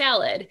egg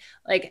salad.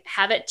 Like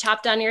have it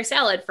chopped on your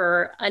salad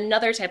for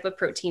another type of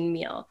protein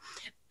meal.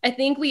 I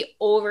think we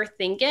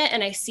overthink it.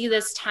 And I see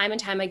this time and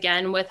time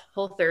again with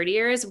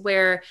Whole30ers,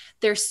 where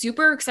they're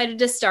super excited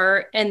to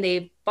start and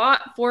they've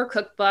bought 4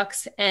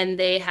 cookbooks and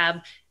they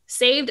have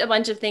saved a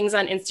bunch of things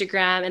on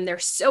Instagram, and they're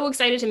so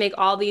excited to make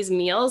all these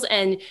meals,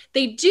 and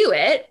they do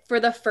it for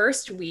the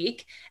first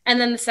week. And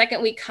then the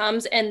second week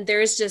comes and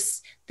there's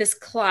just this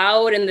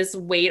cloud and this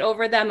weight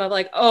over them of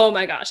like, oh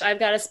my gosh, I've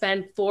got to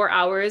spend 4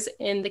 hours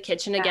in the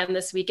kitchen again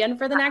this weekend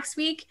for the next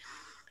week.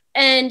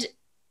 And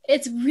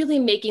it's really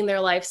making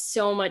their life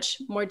so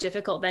much more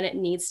difficult than it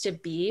needs to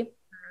be.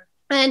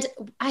 And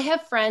I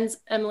have friends,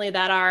 Emily,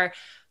 that are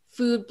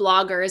food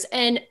bloggers.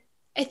 And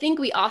I think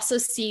we also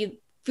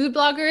see food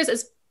bloggers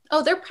as,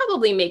 oh, they're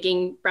probably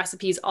making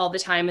recipes all the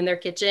time in their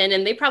kitchen,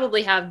 and they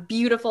probably have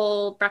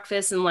beautiful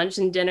breakfasts and lunch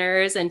and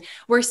dinners, and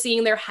we're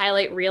seeing their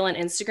highlight reel on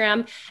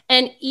Instagram.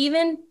 And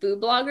even food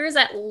bloggers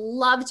that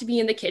love to be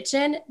in the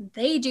kitchen,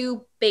 they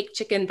do baked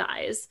chicken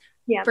thighs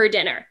for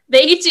dinner.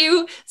 They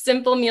do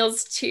simple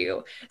meals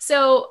too.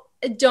 So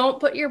don't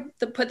put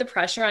the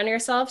pressure on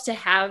yourself to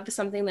have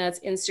something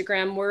that's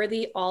Instagram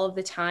worthy all of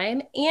the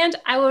time. And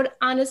I would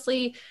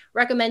honestly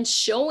recommend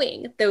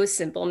showing those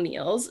simple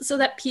meals so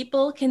that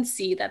people can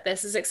see that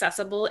this is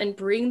accessible and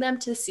bring them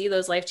to see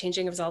those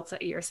life-changing results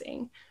that you're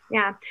seeing.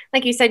 Yeah.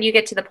 Like you said, you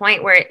get to the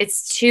point where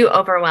it's too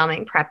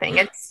overwhelming prepping.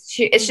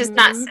 It's just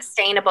not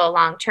sustainable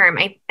long-term.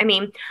 I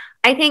mean,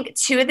 I think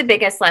two of the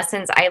biggest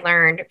lessons I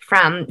learned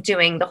from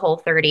doing the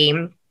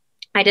Whole30,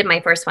 I did my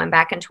first one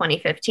back in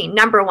 2015.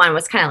 Number one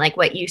was kind of like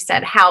what you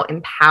said, how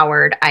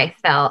empowered I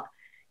felt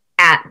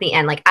at the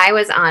end. Like I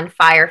was on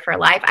fire for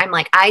life. I'm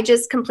like, I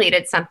just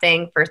completed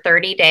something for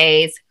 30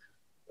 days.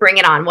 Bring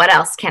it on. What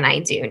else can I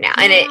do now?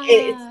 And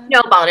it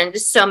snowballed into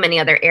so many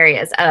other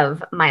areas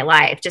of my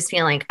life, just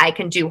feeling like I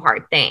can do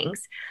hard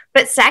things.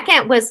 But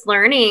second was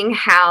learning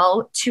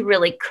how to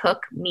really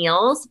cook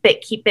meals, but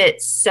keep it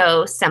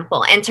so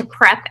simple and to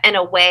prep in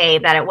a way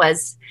that it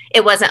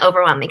wasn't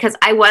overwhelming, because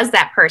I was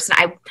that person.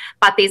 I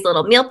bought these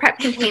little meal prep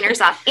containers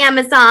off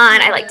Amazon.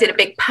 I like did a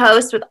big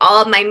post with all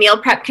of my meal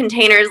prep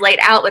containers laid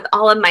out with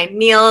all of my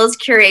meals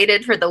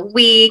curated for the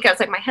week. I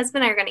was like, my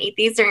husband and I are going to eat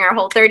these during our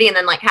Whole30. And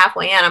then like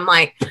halfway in, I'm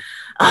like, oh,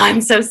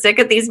 I'm so sick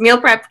of these meal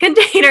prep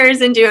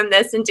containers and doing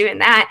this and doing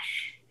that.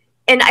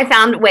 And I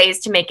found ways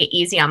to make it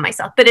easy on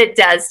myself, but it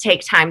does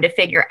take time to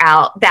figure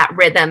out that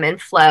rhythm and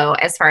flow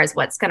as far as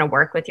what's going to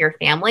work with your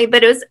family.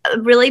 But it was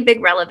a really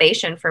big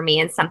revelation for me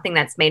and something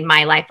that's made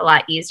my life a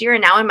lot easier.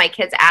 And now when my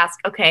kids ask,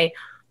 okay,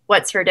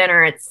 what's for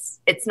dinner?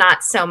 It's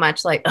not so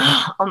much like,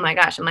 oh my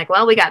gosh. I'm like,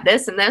 well, we got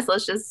this and this.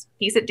 Let's just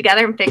piece it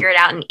together and figure it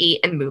out and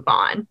eat and move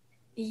on.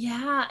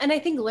 Yeah. And I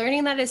think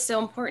learning that is so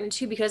important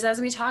too, because as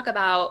we talk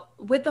about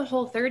with the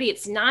Whole30,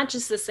 it's not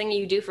just this thing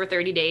you do for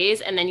 30 days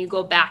and then you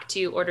go back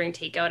to ordering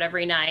takeout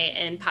every night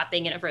and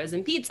popping in a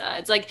frozen pizza.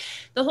 It's like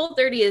the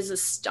Whole30 is the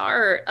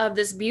start of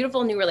this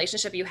beautiful new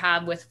relationship you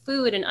have with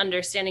food and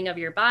understanding of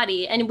your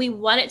body. And we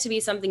want it to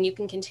be something you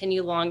can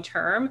continue long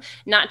term,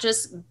 not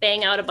just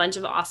bang out a bunch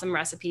of awesome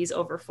recipes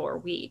over 4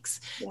 weeks.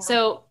 Yeah.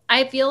 So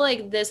I feel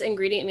like this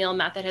ingredient meal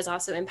method has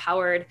also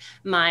empowered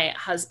my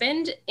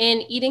husband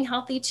in eating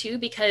healthy too,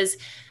 because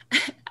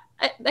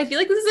I feel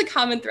like this is a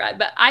common thread,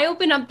 but I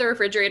open up the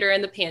refrigerator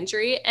in the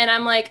pantry and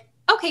I'm like,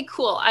 okay,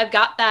 cool. I've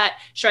got that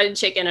shredded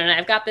chicken and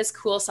I've got this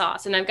cool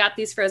sauce and I've got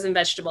these frozen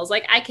vegetables.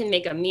 Like I can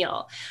make a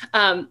meal.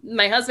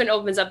 My husband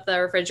opens up the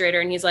refrigerator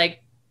and he's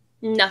like,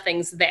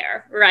 nothing's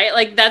there, right?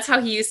 Like that's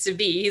how he used to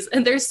be.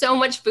 And there's so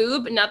much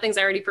food, but nothing's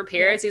already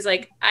prepared. So he's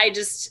like, I'm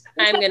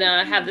going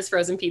to have this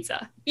frozen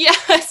pizza.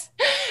 Yes.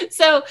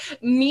 So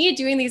me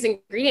doing these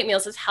ingredient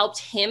meals has helped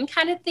him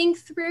kind of think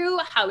through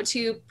how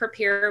to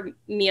prepare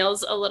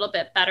meals a little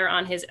bit better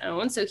on his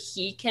own so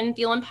he can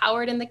feel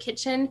empowered in the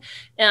kitchen.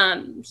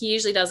 He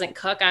usually doesn't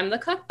cook. I'm the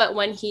cook, but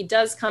when he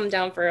does come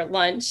down for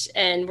lunch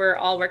and we're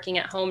all working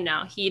at home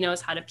now, he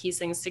knows how to piece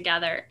things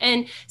together.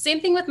 And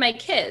same thing with my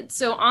kids.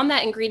 So on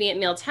that ingredient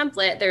meal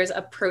template, there's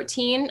a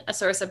protein, a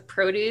source of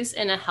produce,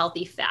 and a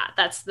healthy fat.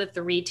 That's the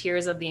 3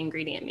 tiers of the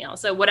ingredient meal.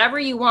 So whatever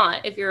you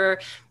want, if you're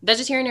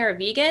vegetarian or a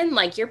vegan,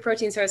 like your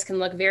protein source can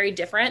look very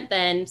different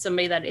than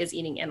somebody that is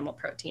eating animal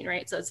protein,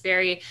 right? So it's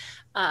very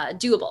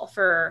doable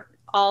for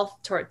all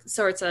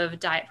sorts of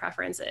diet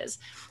preferences.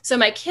 So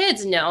my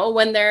kids know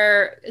when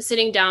they're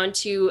sitting down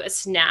to a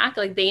snack,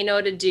 like they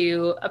know to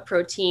do a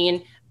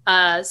protein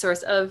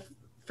source of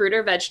fruit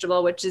or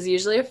vegetable, which is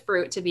usually a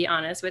fruit, to be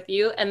honest with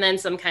you, and then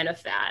some kind of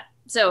fat.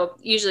 So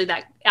usually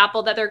that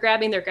apple that they're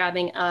grabbing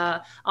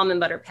a almond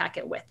butter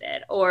packet with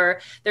it, or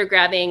they're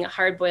grabbing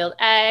hard-boiled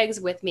eggs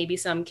with maybe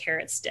some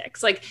carrot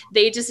sticks. Like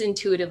they just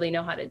intuitively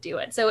know how to do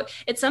it. So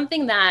it's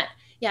something that,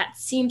 yeah, it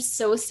seems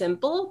so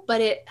simple,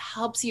 but it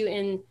helps you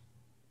in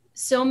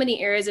so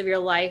many areas of your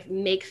life,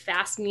 make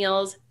fast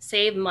meals,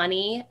 save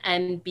money,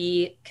 and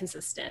be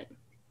consistent.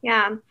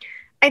 Yeah.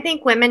 I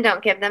think women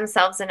don't give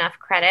themselves enough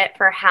credit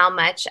for how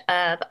much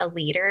of a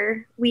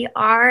leader we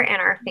are in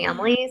our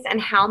families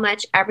and how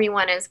much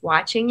everyone is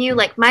watching you.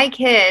 Like my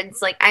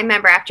kids, like I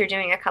remember after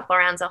doing a couple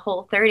rounds of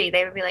Whole30,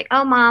 they would be like,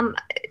 oh, Mom,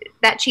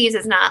 that cheese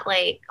is not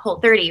like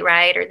Whole30,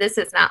 right? Or this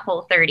is not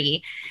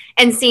Whole30.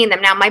 And seeing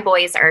them now, my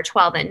boys are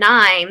 12 and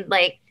 9,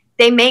 like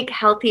they make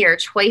healthier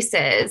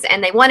choices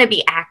and they want to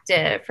be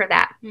active for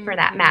that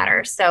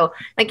matter. So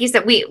like you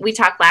said, we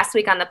talked last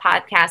week on the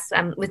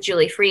podcast with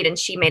Julie Freed, and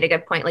she made a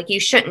good point. Like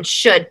you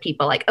should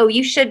people like, oh,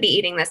 you should be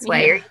eating this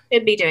way or you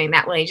should be doing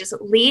that way. Just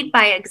lead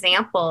by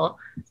example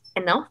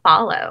and they'll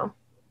follow.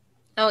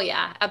 Oh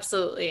yeah,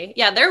 absolutely.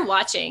 Yeah. They're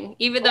watching,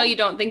 even though you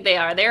don't think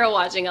they're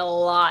watching a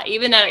lot,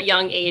 even at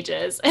young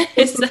ages.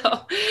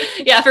 So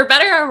yeah, for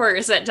better or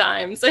worse at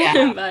times.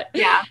 Yeah. But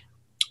yeah.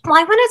 Well,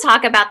 I want to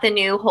talk about the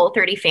new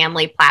Whole30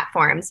 family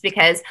platforms,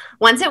 because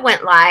once it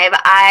went live,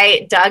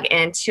 I dug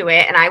into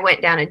it and I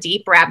went down a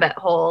deep rabbit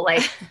hole.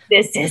 Like,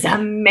 this is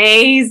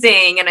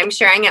amazing. And I'm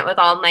sharing it with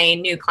all my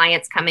new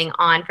clients coming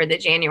on for the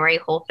January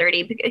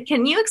Whole30.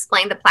 Can you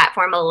explain the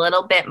platform a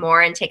little bit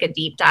more and take a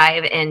deep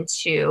dive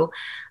into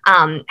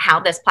how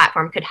this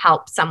platform could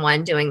help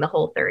someone doing the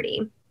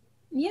Whole30?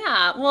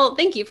 Yeah, well,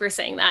 thank you for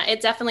saying that.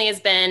 It definitely has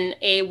been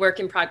a work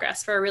in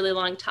progress for a really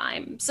long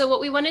time. So what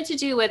we wanted to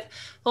do with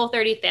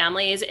Whole30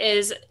 families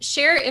is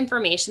share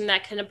information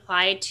that can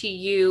apply to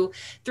you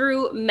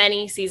through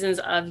many seasons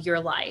of your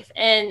life.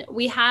 And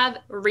we have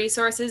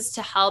resources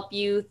to help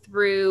you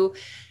through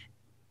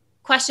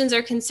questions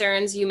or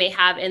concerns you may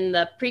have in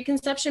the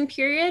preconception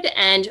period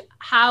and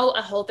how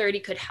a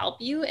Whole30 could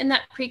help you in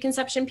that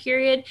preconception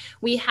period.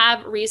 We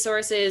have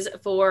resources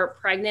for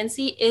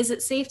pregnancy. Is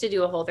it safe to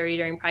do a Whole30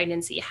 during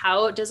pregnancy?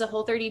 How does a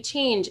Whole30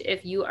 change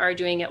if you are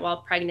doing it while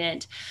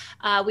pregnant?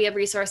 We have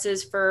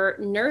resources for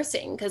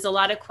nursing, because a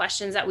lot of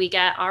questions that we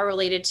get are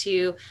related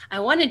to, I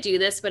want to do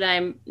this, but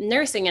I'm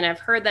nursing and I've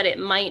heard that it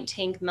might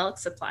tank milk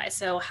supply.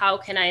 So how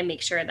can I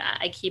make sure that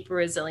I keep a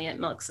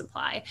resilient milk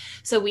supply?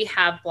 So we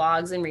have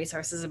blogs and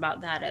resources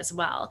about that as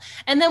well.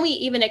 And then we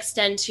even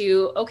extend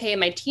to, okay,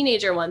 my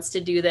teenager wants to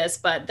do this,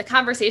 but the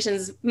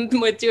conversations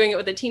with doing it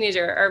with a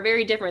teenager are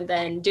very different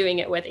than doing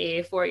it with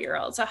a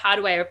 4-year-old. So how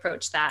do I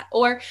approach that?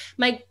 Or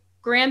my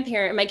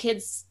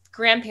kids'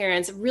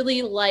 grandparents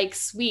really like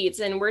sweets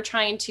and we're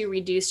trying to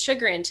reduce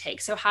sugar intake.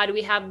 So how do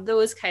we have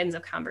those kinds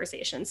of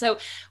conversations? So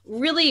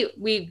really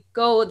we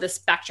go the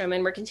spectrum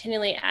and we're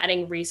continually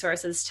adding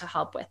resources to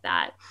help with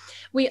that.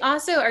 We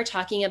also are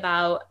talking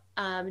about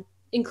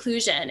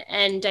inclusion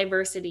and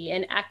diversity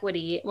and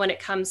equity when it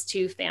comes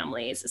to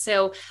families.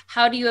 So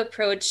how do you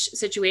approach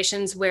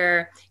situations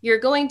where you're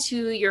going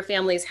to your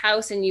family's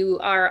house and you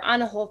are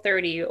on a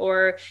Whole30,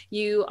 or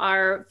you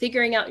are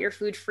figuring out your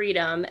food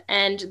freedom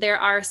and there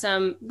are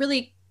some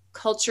really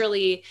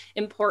culturally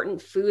important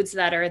foods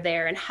that are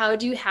there, and how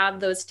do you have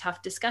those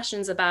tough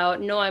discussions about,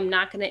 no, I'm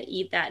not going to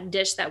eat that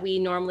dish that we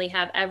normally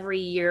have every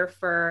year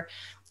for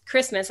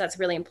Christmas, that's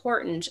really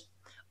important.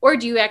 Or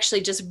do you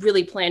actually just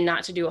really plan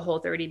not to do a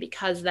Whole30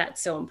 because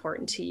that's so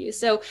important to you?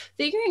 So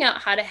figuring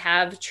out how to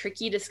have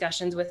tricky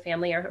discussions with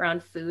family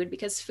around food,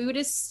 because food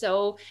is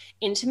so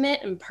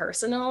intimate and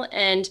personal,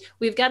 and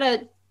we've got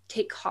to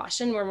take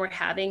caution when we're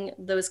having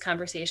those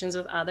conversations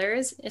with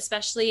others,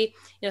 especially,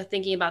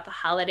 thinking about the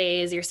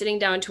holidays, you're sitting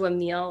down to a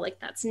meal, like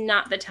that's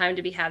not the time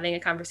to be having a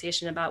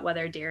conversation about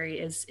whether dairy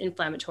is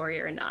inflammatory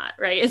or not,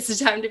 right? It's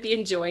the time to be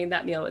enjoying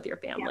that meal with your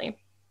family. Yeah.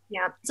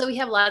 Yeah. So we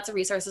have lots of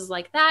resources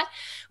like that.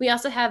 We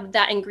also have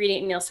that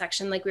ingredient meal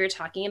section, like we were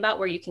talking about,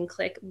 where you can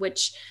click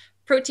which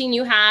protein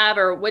you have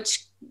or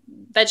which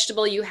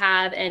vegetable you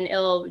have, and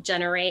it'll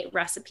generate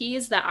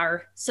recipes that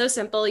are so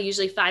simple,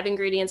 usually 5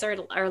 ingredients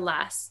or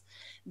less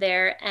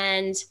there.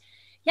 And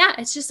yeah,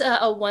 it's just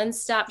a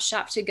one-stop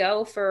shop to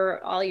go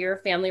for all your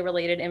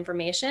family-related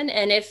information.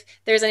 And if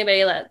there's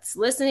anybody that's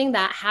listening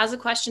that has a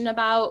question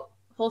about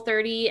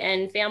Whole30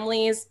 and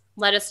families,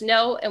 let us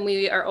know, and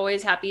we are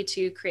always happy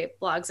to create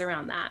blogs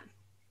around that.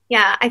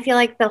 Yeah, I feel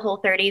like the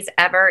Whole30 is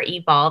ever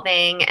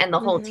evolving, and the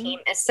whole team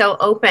is so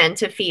open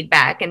to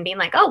feedback and being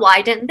like, oh, well,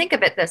 I didn't think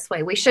of it this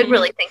way. We should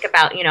really think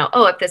about,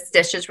 if this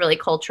dish is really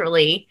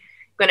culturally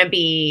going to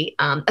be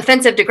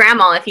offensive to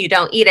grandma if you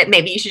don't eat it,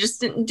 maybe you should just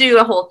do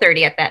a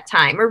Whole30 at that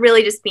time, or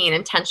really just being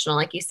intentional,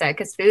 like you said,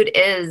 because food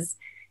is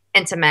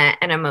intimate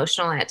and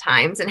emotional at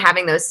times, and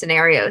having those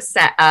scenarios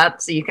set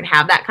up so you can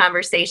have that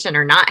conversation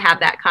or not have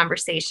that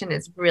conversation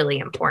is really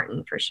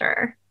important for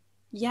sure.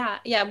 Yeah.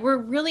 We're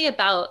really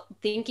about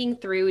thinking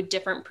through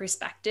different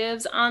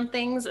perspectives on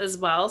things as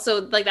well.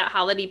 So like that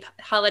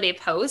holiday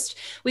post,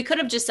 we could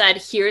have just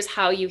said, here's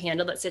how you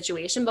handle that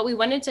situation, but we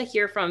wanted to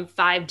hear from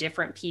 5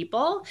 different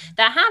people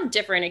that have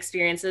different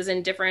experiences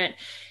and different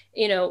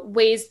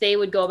ways they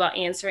would go about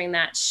answering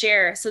that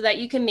share, so that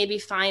you can maybe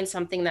find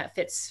something that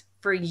fits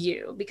for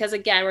you. Because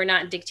again, we're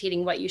not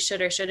dictating what you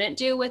should or shouldn't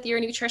do with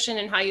your nutrition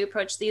and how you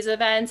approach these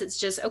events. It's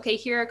just, okay,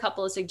 here are a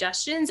couple of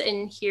suggestions,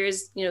 and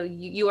here's,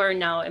 you are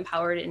now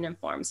empowered and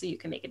informed so you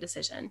can make a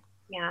decision.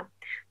 Yeah.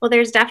 Well,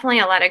 there's definitely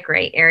a lot of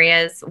gray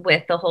areas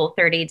with the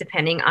Whole30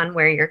 depending on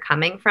where you're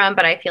coming from,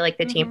 but I feel like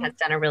the team has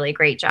done a really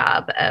great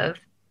job of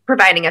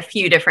providing a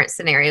few different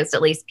scenarios,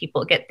 at least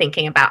people get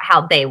thinking about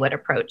how they would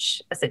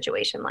approach a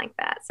situation like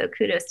that. So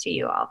kudos to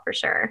you all for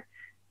sure.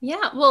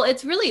 Yeah, well,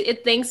 it's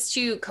thanks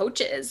to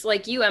coaches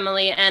like you,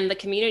 Emily, and the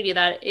community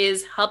that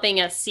is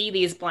helping us see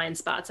these blind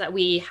spots that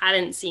we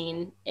hadn't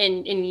seen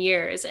in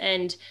years,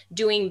 and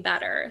doing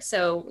better.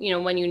 So,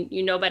 when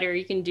you know better,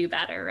 you can do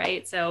better,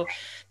 right? So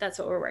that's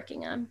what we're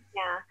working on.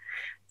 Yeah.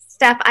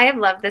 Steph, I have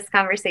loved this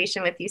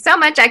conversation with you so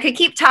much. I could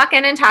keep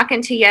talking and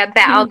talking to you,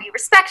 but I'll be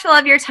respectful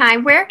of your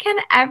time. Where can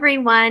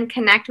everyone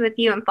connect with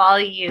you and follow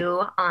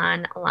you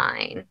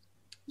online?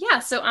 Yeah,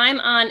 so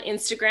I'm on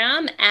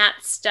Instagram at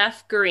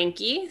Steph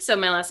Greunke. So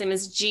my last name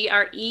is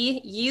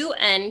Greunke,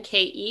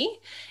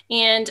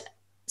 and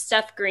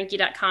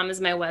StephGreunke.com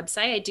is my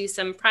website. I do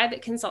some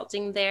private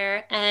consulting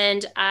there,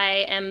 and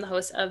I am the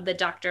host of the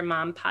Dr.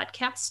 Mom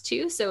podcast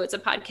too. So it's a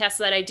podcast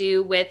that I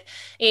do with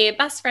a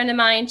best friend of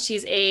mine.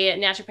 She's a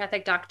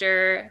naturopathic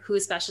doctor who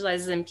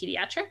specializes in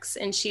pediatrics,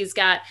 and she's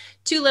got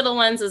 2 little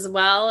ones as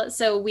well.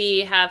 So we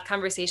have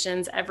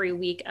conversations every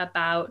week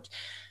about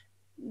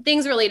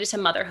things related to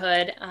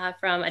motherhood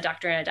from a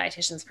doctor and a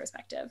dietitian's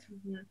perspective.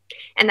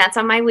 And that's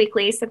on my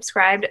weekly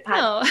subscribed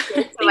podcast.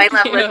 So I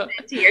love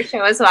listening to your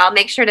show as well. I'll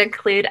make sure to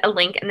include a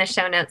link in the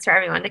show notes for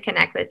everyone to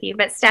connect with you.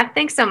 But Steph,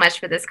 thanks so much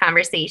for this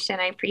conversation.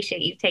 I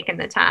appreciate you taking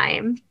the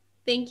time.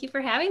 Thank you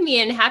for having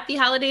me, and happy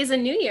holidays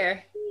and New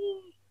Year.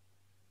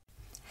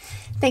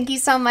 Thank you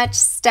so much,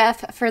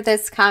 Steph, for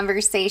this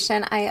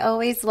conversation. I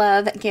always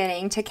love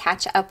getting to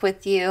catch up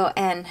with you,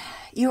 and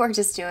you are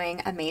just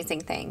doing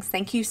amazing things.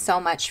 Thank you so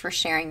much for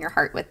sharing your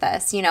heart with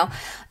us. You know,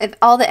 of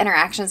all the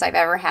interactions I've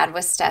ever had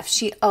with Steph,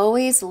 she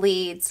always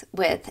leads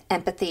with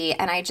empathy,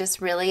 and I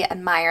just really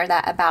admire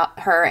that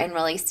about her and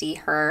really see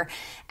her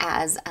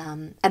as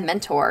a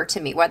mentor to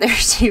me, whether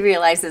she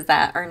realizes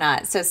that or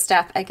not. So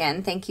Steph,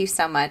 again, thank you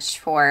so much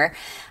for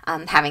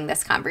having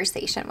this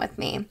conversation with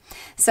me.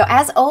 So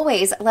as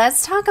always,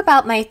 let's talk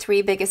about my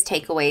 3 biggest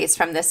takeaways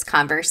from this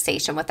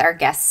conversation with our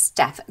guest,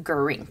 Steph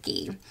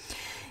Greunke.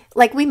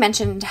 Like we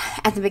mentioned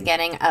at the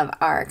beginning of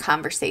our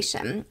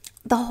conversation,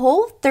 the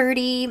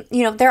Whole30,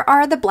 you know, there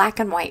are the black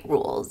and white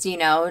rules, you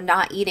know,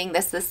 not eating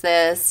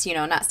this, you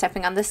know, not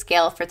stepping on the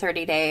scale for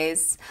 30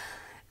 days.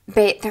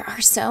 But there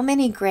are so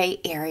many gray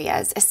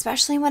areas,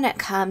 especially when it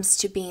comes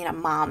to being a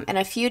mom, and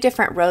a few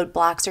different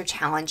roadblocks or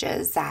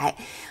challenges that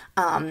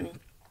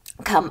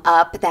come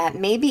up that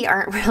maybe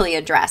aren't really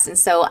addressed. And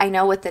so I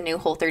know with the new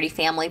Whole30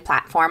 family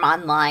platform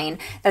online,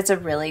 that's a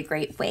really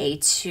great way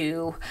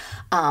to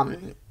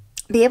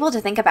be able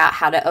to think about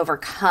how to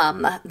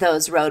overcome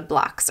those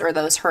roadblocks or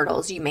those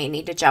hurdles you may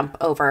need to jump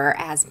over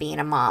as being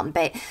a mom.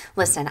 But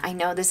listen, I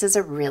know this is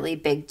a really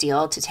big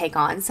deal to take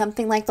on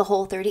something like the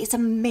Whole30. It's a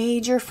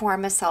major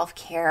form of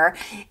self-care,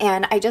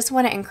 and I just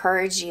want to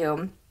encourage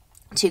you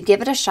to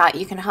give it a shot.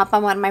 You can hop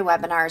on one of my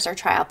webinars or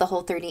try out the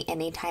Whole30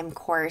 Anytime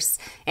course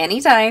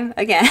anytime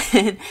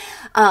again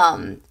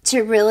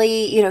to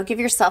really, you know, give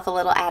yourself a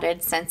little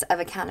added sense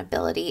of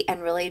accountability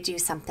and really do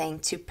something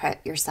to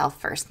put yourself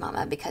first,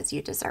 mama, because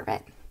you deserve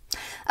it.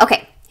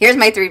 Okay, here's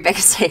my 3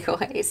 biggest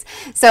takeaways.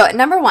 So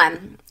number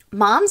 1,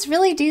 moms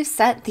really do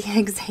set the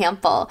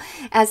example.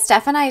 As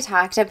Steph and I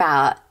talked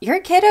about, your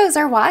kiddos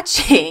are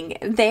watching.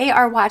 They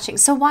are watching.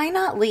 So why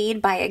not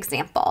lead by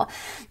example?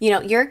 You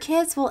know, your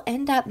kids will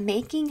end up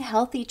making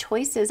healthy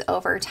choices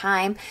over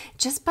time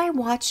just by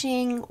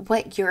watching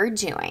what you're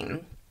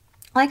doing.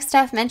 Like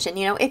Steph mentioned,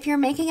 you know, if you're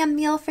making a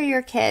meal for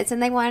your kids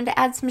and they wanted to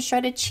add some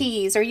shredded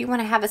cheese, or you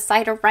want to have a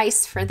side of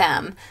rice for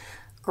them,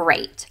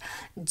 great,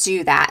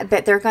 do that.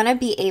 But they're going to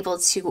be able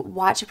to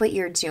watch what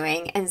you're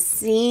doing and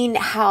seeing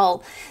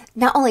how,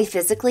 not only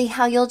physically,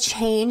 how you'll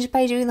change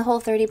by doing the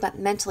Whole30, but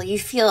mentally. You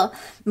feel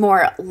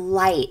more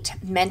light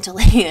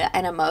mentally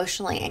and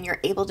emotionally, and you're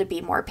able to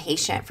be more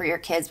patient for your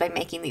kids by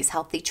making these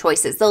healthy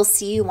choices. They'll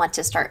see you want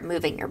to start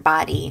moving your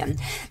body, and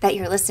that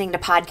you're listening to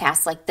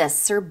podcasts like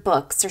this or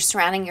books or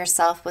surrounding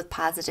yourself with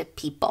positive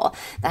people.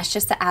 That's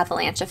just the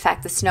avalanche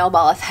effect, the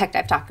snowball effect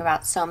I've talked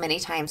about so many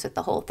times with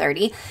the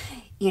Whole30.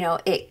 You know,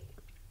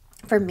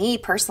 for me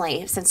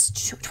personally, since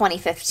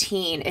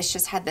 2015, it's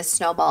just had this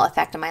snowball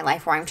effect in my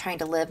life where I'm trying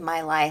to live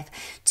my life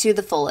to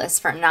the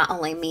fullest for not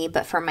only me,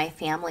 but for my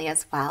family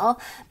as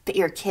well. But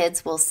your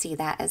kids will see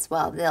that as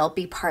well. They'll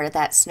be part of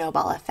that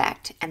snowball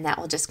effect, and that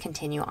will just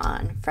continue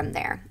on from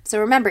there. So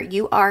remember,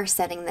 you are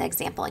setting the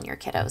example and your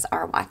kiddos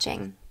are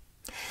watching.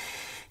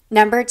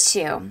 Number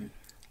 2,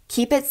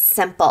 keep it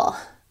simple.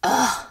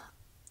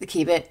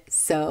 Keep it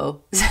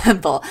so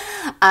simple.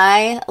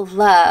 I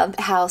love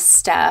how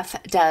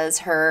Steph does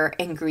her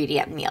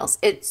ingredient meals.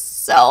 It's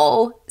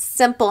so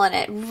simple, and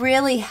it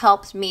really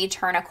helped me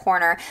turn a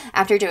corner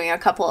after doing a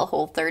couple of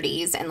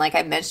Whole30s. And like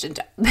I mentioned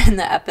in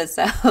the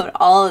episode,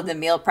 all of the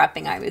meal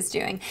prepping I was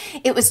doing,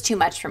 it was too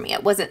much for me.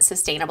 It wasn't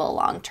sustainable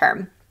long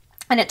term.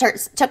 And it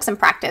took some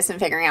practice in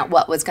figuring out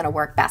what was going to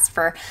work best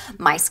for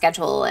my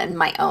schedule and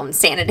my own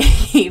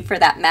sanity for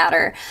that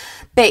matter.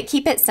 But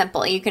keep it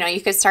simple. You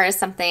could start as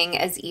something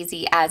as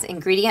easy as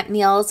ingredient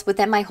meals.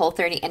 Within my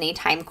Whole30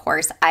 Anytime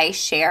course, I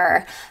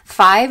share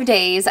 5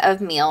 days of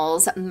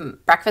meals,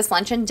 breakfast,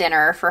 lunch, and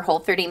dinner for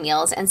Whole30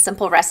 meals, and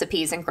simple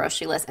recipes and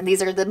grocery lists. And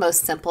these are the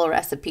most simple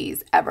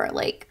recipes ever.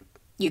 Like,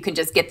 you can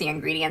just get the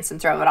ingredients and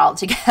throw it all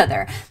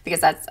together, because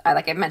that's,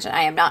 like I mentioned,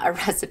 I am not a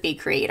recipe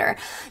creator,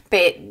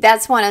 but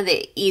that's one of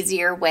the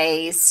easier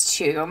ways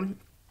to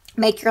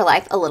make your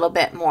life a little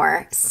bit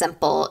more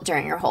simple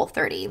during your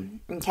Whole30,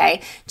 okay?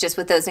 Just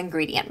with those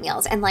ingredient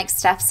meals. And like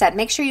Steph said,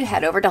 make sure you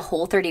head over to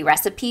Whole30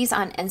 Recipes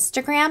on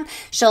Instagram.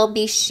 She'll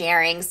be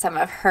sharing some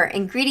of her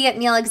ingredient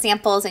meal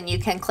examples, and you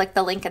can click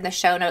the link in the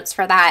show notes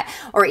for that,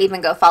 or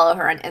even go follow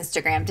her on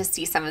Instagram to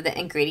see some of the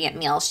ingredient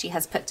meals she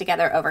has put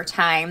together over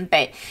time.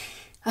 But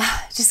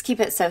just keep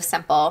it so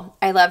simple.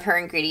 I love her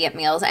ingredient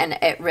meals, and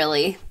it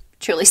really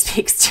truly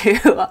speaks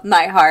to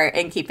my heart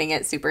in keeping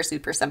it super,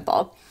 super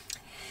simple.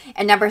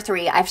 And number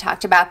 3, I've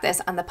talked about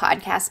this on the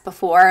podcast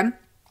before,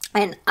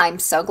 and I'm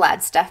so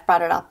glad Steph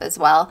brought it up as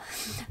well.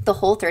 The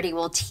Whole30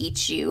 will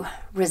teach you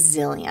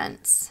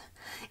resilience.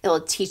 It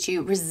will teach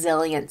you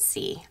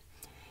resiliency.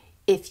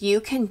 If you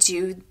can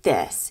do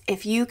this,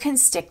 if you can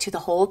stick to the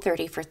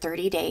Whole30 for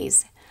 30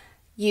 days,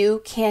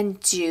 you can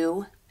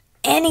do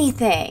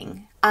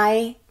anything.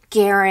 I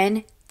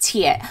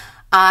guarantee it.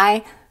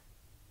 I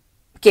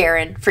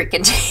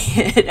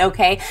guarantee it,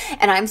 okay?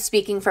 And I'm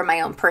speaking from my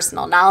own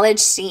personal knowledge,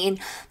 seeing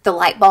the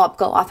light bulb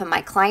go off in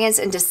my clients,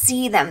 and to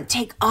see them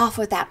take off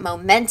with that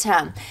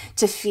momentum,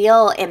 to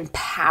feel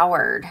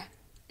empowered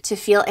to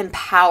feel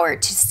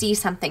empowered, to see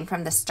something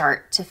from the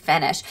start to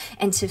finish,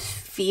 and to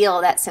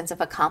feel that sense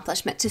of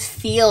accomplishment, to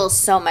feel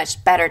so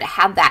much better, to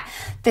have that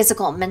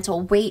physical,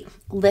 mental weight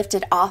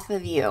lifted off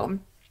of you.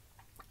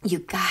 You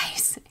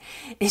guys,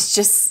 it's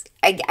just,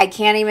 I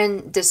can't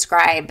even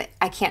describe,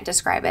 I can't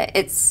describe it.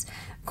 It's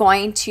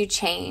going to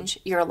change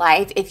your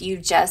life if you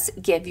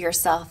just give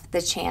yourself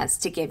the chance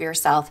to give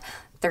yourself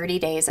 30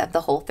 days of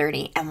the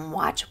Whole30 and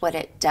watch what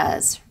it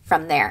does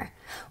from there.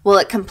 Will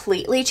it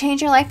completely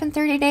change your life in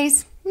 30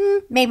 days?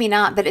 Maybe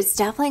not, but it's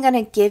definitely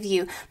going to give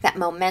you that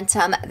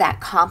momentum, that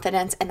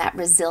confidence, and that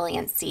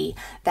resiliency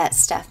that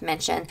Steph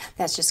mentioned.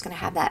 That's just going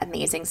to have that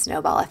amazing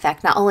snowball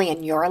effect, not only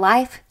in your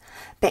life,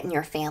 but in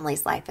your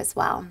family's life as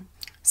well.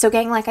 So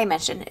gang, like I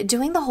mentioned,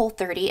 doing the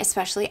Whole30,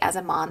 especially as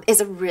a mom,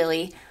 is a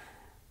really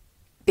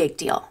big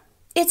deal.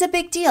 It's a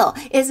big deal.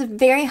 It's a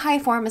very high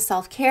form of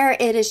self-care.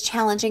 It is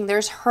challenging.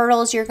 There's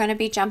hurdles you're going to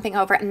be jumping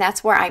over, and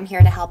that's where I'm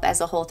here to help as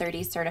a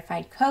Whole30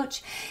 certified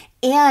coach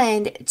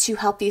and to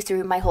help you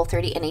through my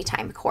Whole30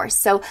 Anytime course.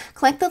 So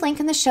click the link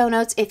in the show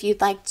notes if you'd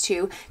like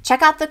to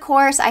check out the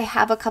course. I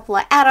have a couple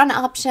of add-on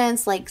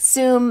options like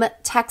Zoom,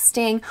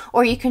 texting,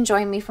 or you can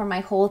join me for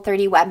my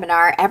Whole30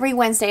 webinar every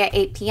Wednesday at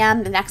 8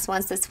 p.m. The next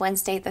one's this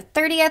Wednesday, the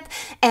 30th,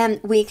 and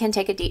we can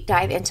take a deep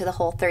dive into the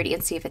Whole30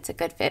 and see if it's a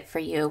good fit for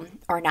you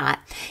or not.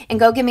 And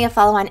go give me a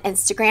follow on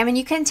Instagram, and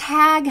you can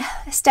tag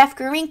Steph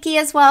Greunke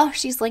as well.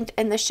 She's linked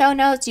in the show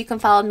notes. You can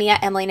follow me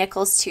at Emily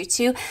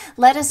Nichols22.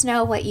 Let us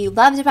know what you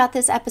loved about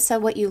this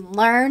episode, what you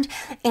learned,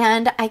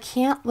 and I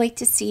can't wait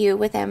to see you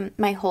within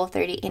my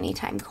Whole30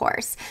 Anytime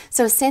course.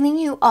 So sending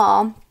you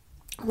all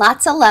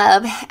lots of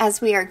love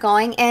as we are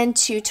going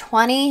into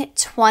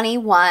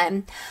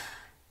 2021,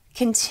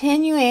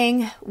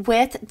 continuing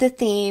with the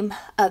theme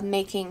of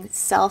making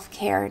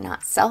self-care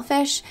not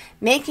selfish,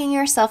 making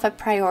yourself a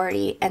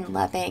priority, and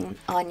loving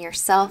on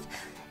yourself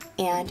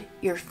and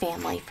your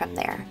family from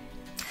there.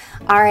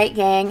 All right,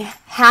 gang,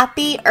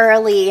 happy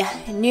early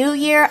new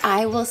year.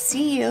 I will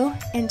see you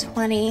in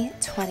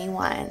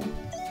 2021.